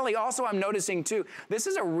 Kelly, also I'm noticing too, this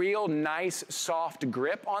is a real nice soft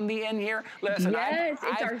grip on the end here. Listen, yes,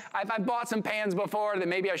 I've bought some pans before that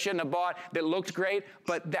maybe I shouldn't have bought that looked great,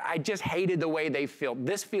 but I just hated the way they feel.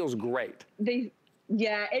 This feels great.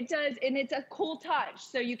 Yeah, it does, and it's a cool touch.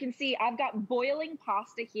 So you can see I've got boiling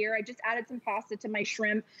pasta here. I just added some pasta to my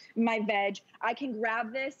shrimp, my veg. I can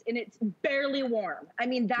grab this, and it's barely warm. I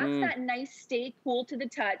mean, that's that nice stay cool to the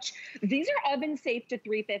touch. These are oven safe to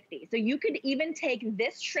 350. So you could even take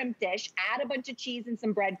this shrimp dish, add a bunch of cheese and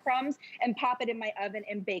some breadcrumbs, and pop it in my oven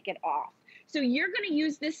and bake it off. So you're going to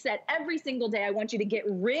use this set every single day. I want you to get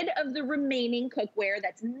rid of the remaining cookware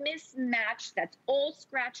that's mismatched, that's all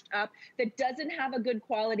scratched up, that doesn't have a good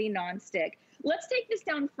quality nonstick. Let's take this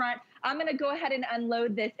down front. I'm going to go ahead and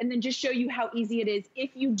unload this and then just show you how easy it is if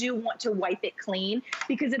you do want to wipe it clean.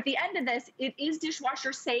 Because at the end of this, it is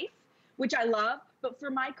dishwasher safe, which I love. But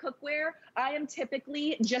for my cookware, I am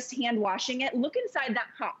typically just hand washing it. Look inside that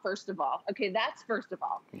pot, first of all. Okay, that's first of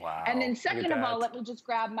all. Wow. And then second of all, let me just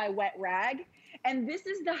grab my wet rag. And this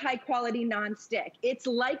is the high quality nonstick. It's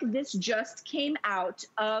like this just came out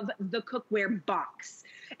of the cookware box.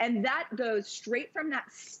 And that goes straight from that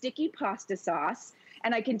sticky pasta sauce.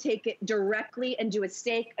 And I can take it directly and do a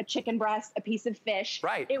steak, a chicken breast, a piece of fish.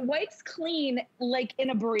 Right. It wipes clean like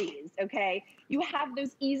in a breeze, okay? You have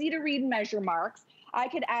those easy to read measure marks. I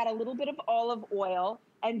could add a little bit of olive oil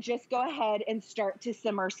and just go ahead and start to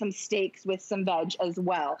simmer some steaks with some veg as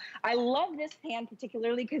well. I love this pan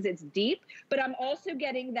particularly because it's deep, but I'm also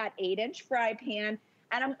getting that 8-inch fry pan,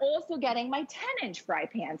 and I'm also getting my 10-inch fry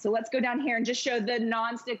pan. So let's go down here and just show the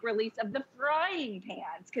nonstick release of the frying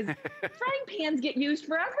pans, because frying pans get used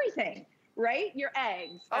for everything, right? Your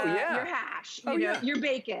eggs, your hash, you know, your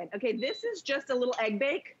bacon. Okay, this is just a little egg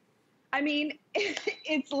bake. I mean,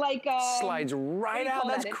 it's like slides right out.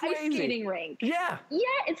 That's crazy. Ice skating rink. Yeah. Yeah,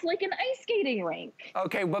 it's like an ice skating rink.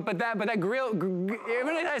 Okay, but that grill.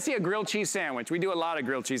 When I see a grilled cheese sandwich, we do a lot of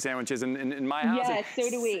grilled cheese sandwiches in my house. Yes, so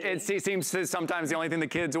do we. It seems sometimes the only thing the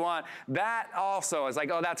kids want. That also is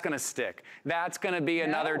like, oh, that's going to stick. That's going to be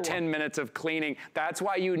another 10 minutes of cleaning. That's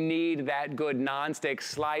why you need that good nonstick,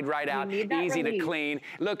 slide right out, easy to clean.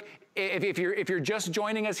 Look. If you're just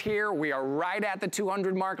joining us here, we are right at the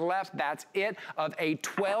 200 mark left. That's it, of a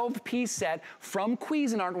 12-piece set from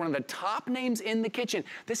Cuisinart, one of the top names in the kitchen.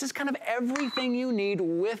 This is kind of everything you need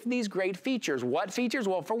with these great features. What features?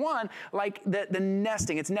 Well, for one, like the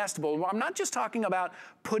nesting, it's nestable. Well, I'm not just talking about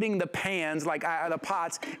putting the pans, like the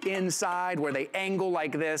pots, inside where they angle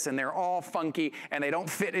like this and they're all funky and they don't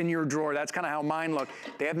fit in your drawer. That's kind of how mine look.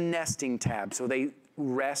 They have nesting tabs, so they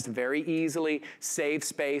rest very easily, save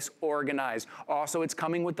space, organized. Also, it's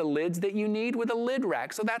coming with the lids that you need with a lid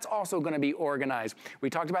rack, so that's also going to be organized. We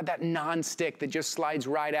talked about that non-stick that just slides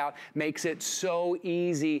right out, makes it so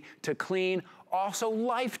easy to clean. Also,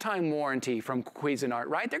 lifetime warranty from Cuisinart,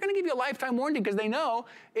 right? They're going to give you a lifetime warranty because they know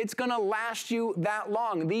it's going to last you that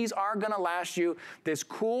long. These are going to last you. This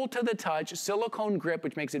cool to the touch silicone grip,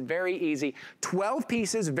 which makes it very easy. 12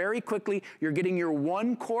 pieces very quickly. You're getting your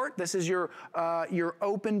 1 quart. This is your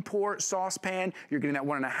open pour saucepan. You're getting that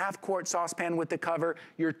 1.5 quart saucepan with the cover.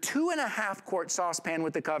 Your 2.5 quart saucepan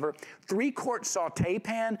with the cover. 3 quart saute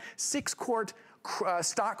pan. 6 quart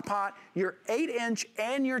stock pot, your 8-inch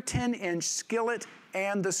and your 10-inch skillet,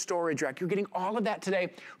 and the storage rack. You're getting all of that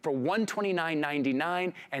today for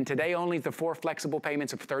 $129.99, and today only the 4 flexible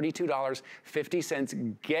payments of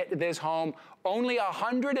 $32.50. Get this home. Only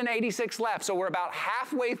 186 left, so we're about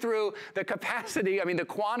halfway through the capacity, the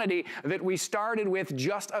quantity that we started with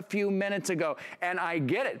just a few minutes ago. And I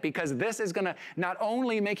get it, because this is gonna not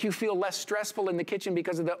only make you feel less stressful in the kitchen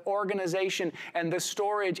because of the organization and the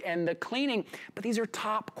storage and the cleaning, but these are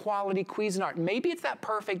top quality Cuisinart. Maybe it's that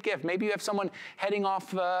perfect gift. Maybe you have someone heading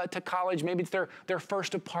off to college. Maybe it's their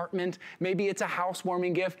first apartment. Maybe it's a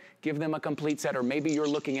housewarming gift. Give them a complete set. Or maybe you're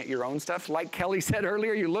looking at your own stuff. Like Kelly said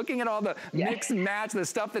earlier, you're looking at all the mix and match, the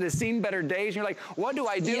stuff that has seen better days. And you're like, what do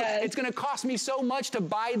I do? It's going to cost me so much to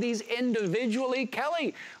buy these individually.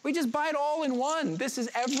 Kelly, we just buy it all in one. This is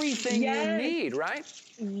everything you need, right?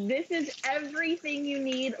 This is everything you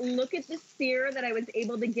need. Look at the sear that I was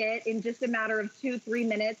able to get in just a matter of 2-3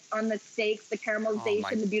 minutes on the steaks, the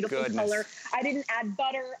caramelization, the beautiful color. I didn't add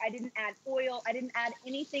butter. I didn't add oil. I didn't add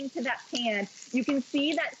anything to that pan. You can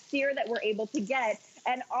see that sear that we're able to get.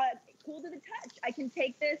 And cool to the touch. I can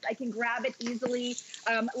take this, I can grab it easily.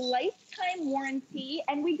 Lifetime warranty,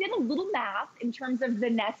 and we did a little math in terms of the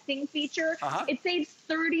nesting feature. It saves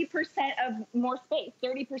 30% of more space,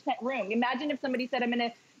 30% room. Imagine if somebody said, I'm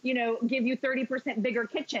gonna, you know, give you 30% bigger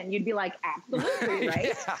kitchen. You'd be like, absolutely,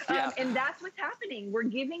 right? And that's what's happening. We're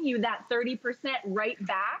giving you that 30% right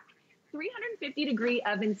back. 350-degree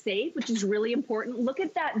oven safe, which is really important. Look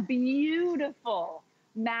at that beautiful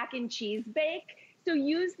mac and cheese bake. So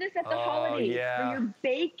use this at the holidays for your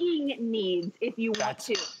baking needs if you want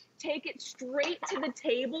to. Take it straight to the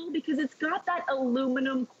table because it's got that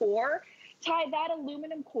aluminum core. Ty, that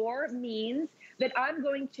aluminum core means that I'm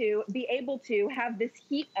going to be able to have this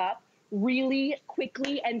heat up really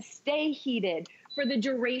quickly and stay heated for the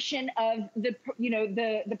duration of the, you know,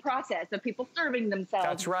 the process of people serving themselves.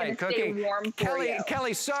 That's right, cooking. Stay warm for you.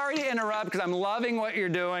 Kelly, sorry to interrupt because I'm loving what you're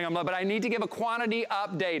doing, but I need to give a quantity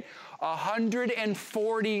update.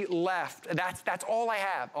 140 left. That's all I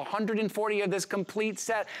have. 140 of this complete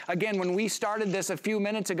set. Again, when we started this a few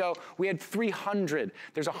minutes ago, we had 300.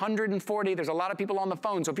 There's 140. There's a lot of people on the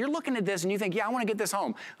phone. So if you're looking at this and you think, yeah, I want to get this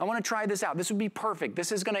home. I want to try this out. This would be perfect.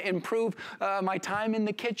 This is going to improve my time in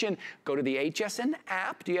the kitchen. Go to the HSN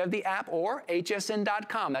app. Do you have the app? Or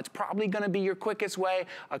hsn.com. That's probably going to be your quickest way.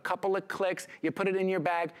 A couple of clicks. You put it in your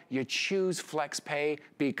bag. You choose FlexPay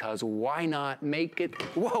because why not? Make it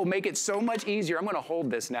so much easier. I'm going to hold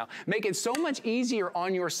this now. Make it so much easier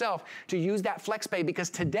on yourself to use that FlexPay because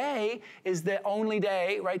today is the only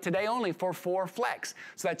day, right? Today only for 4 Flex.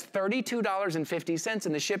 So that's $32.50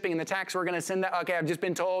 in the shipping and the tax. We're going to send that. Okay, I've just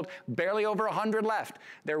been told barely over 100 left.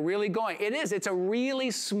 They're really going. It is. It's a really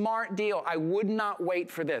smart deal. I would not wait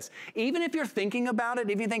for this. Even if you're thinking about it,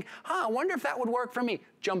 if you think, I wonder if that would work for me,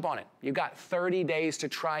 jump on it. You've got 30 days to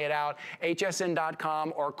try it out.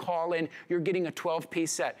 hsn.com or call in. You're getting a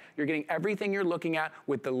 12-piece set. You're getting everything you're looking at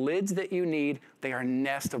with the lids that you need. They are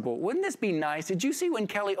nestable. Wouldn't this be nice? Did you see when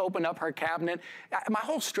Kelly opened up her cabinet? My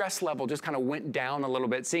whole stress level just kind of went down a little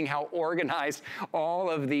bit, seeing how organized all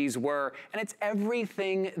of these were. And it's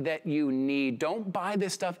everything that you need. Don't buy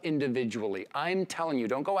this stuff individually. I'm telling you,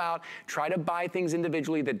 don't go out, try to buy things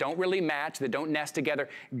individually that don't really match, that don't nest together.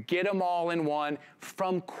 Get them all in one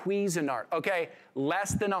from Cuisinart. Okay,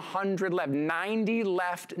 less than 100 left, 90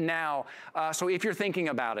 left now. So if you're thinking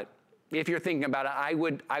about it, I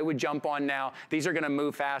would jump on now. These are gonna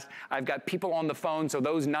move fast. I've got people on the phone, so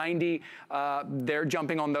those 90, they're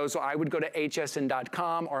jumping on those. So I would go to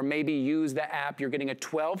hsn.com or maybe use the app. You're getting a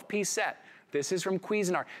 12-piece set. This is from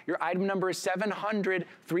Cuisinart. Your item number is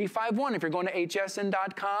 700-351. If you're going to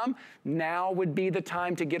hsn.com, now would be the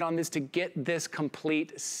time to get on this, to get this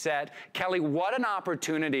complete set. Kelly, what an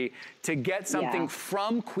opportunity to get something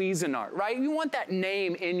from Cuisinart, right? You want that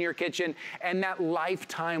name in your kitchen and that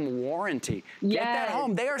lifetime warranty. Get that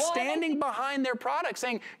home. They are standing behind their product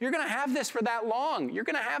saying, you're going to have this for that long. You're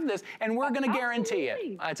going to have this, and we're going to guarantee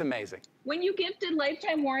it. It's amazing. When you gifted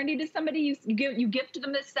lifetime warranty to somebody, you gift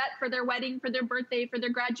them this set for their wedding, for their birthday, for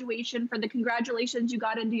their graduation, for the congratulations you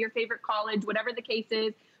got into your favorite college, whatever the case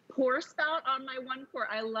is. Pour spout on my 1 quart.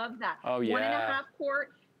 I love that. Oh, yeah. 1.5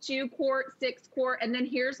 quart, 2 quart, 6 quart, and then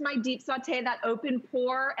here's my deep saute, that open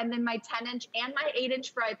pour, and then my 10-inch and my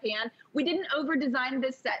 8-inch fry pan. We didn't over-design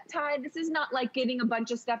this set, Ty. This is not like getting a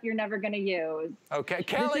bunch of stuff you're never gonna use. Okay,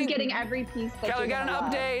 Kelly. This is getting every piece that Kelly, got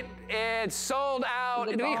an update. It's sold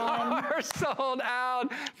out. We are sold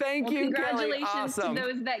out. Thank you, Kelly. Congratulations to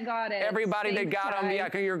those that got it. Everybody that got them,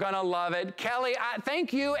 yeah, you're gonna love it. Kelly,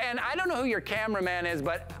 thank you, and I don't know who your cameraman is,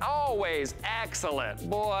 but always excellent.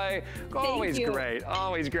 Boy, always great,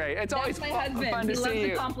 always great. It's always fun to see you. He loves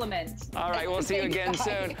the compliment. All right, we'll see you again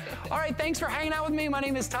soon. All right, thanks for hanging out with me. My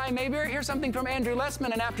name is Ty Mayberry. Here's something from Andrew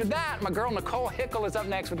Lessman, and after that, my girl Nicole Hickle is up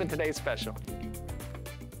next with the Today's Special.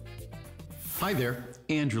 Hi there,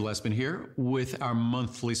 Andrew Lessman here with our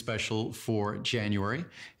monthly special for January.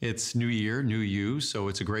 It's New Year, New You, so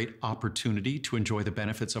it's a great opportunity to enjoy the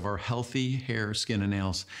benefits of our healthy hair, skin, and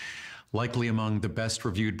nails. Likely among the best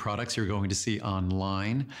reviewed products you're going to see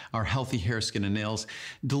online, our Healthy Hair, Skin, and Nails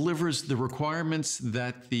delivers the requirements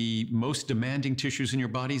that the most demanding tissues in your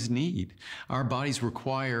bodies need. Our bodies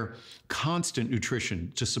require constant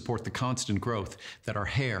nutrition to support the constant growth that our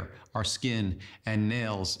hair, our skin, and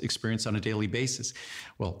nails experience on a daily basis.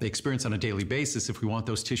 Well, they experience on a daily basis if we want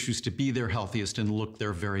those tissues to be their healthiest and look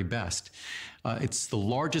their very best. It's the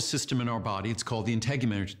largest system in our body. It's called the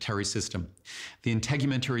integumentary system. The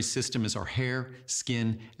integumentary system is our hair,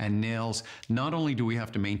 skin, and nails. Not only do we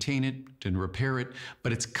have to maintain it and repair it,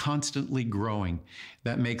 but it's constantly growing.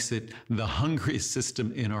 That makes it the hungriest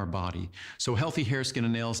system in our body. So healthy hair, skin,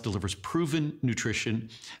 and nails delivers proven nutrition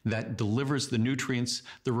that delivers the nutrients,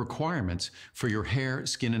 the requirements for your hair,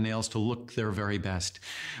 skin, and nails to look their very best.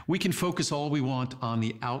 We can focus all we want on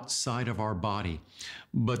the outside of our body,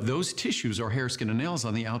 but those tissues, our hair, skin, and nails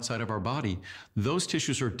on the outside of our body, those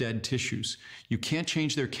tissues are dead tissues. You can't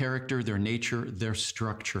change their character, their nature, their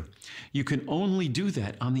structure. You can only do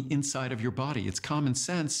that on the inside of your body. It's common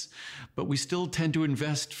sense, but we still tend to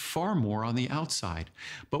invest far more on the outside.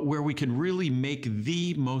 But where we can really make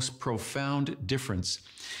the most profound difference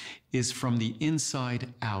is from the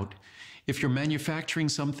inside out. If you're manufacturing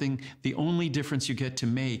something, the only difference you get to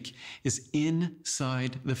make is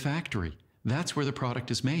inside the factory. That's where the product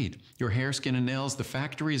is made. Your hair, skin, and nails, the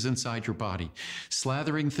factory is inside your body.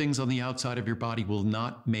 Slathering things on the outside of your body will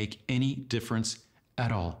not make any difference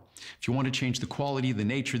at all. If you want to change the quality, the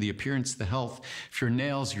nature, the appearance, the health, if your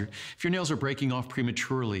nails are breaking off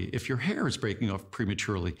prematurely, if your hair is breaking off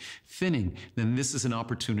prematurely, thinning, then this is an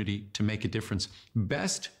opportunity to make a difference.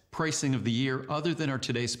 Best pricing of the year other than our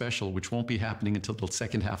Today Special, which won't be happening until the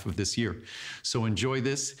second half of this year. So enjoy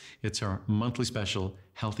this. It's our monthly special,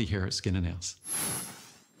 Healthy Hair, Skin, and Nails.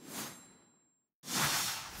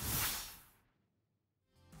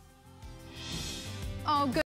 Oh, good.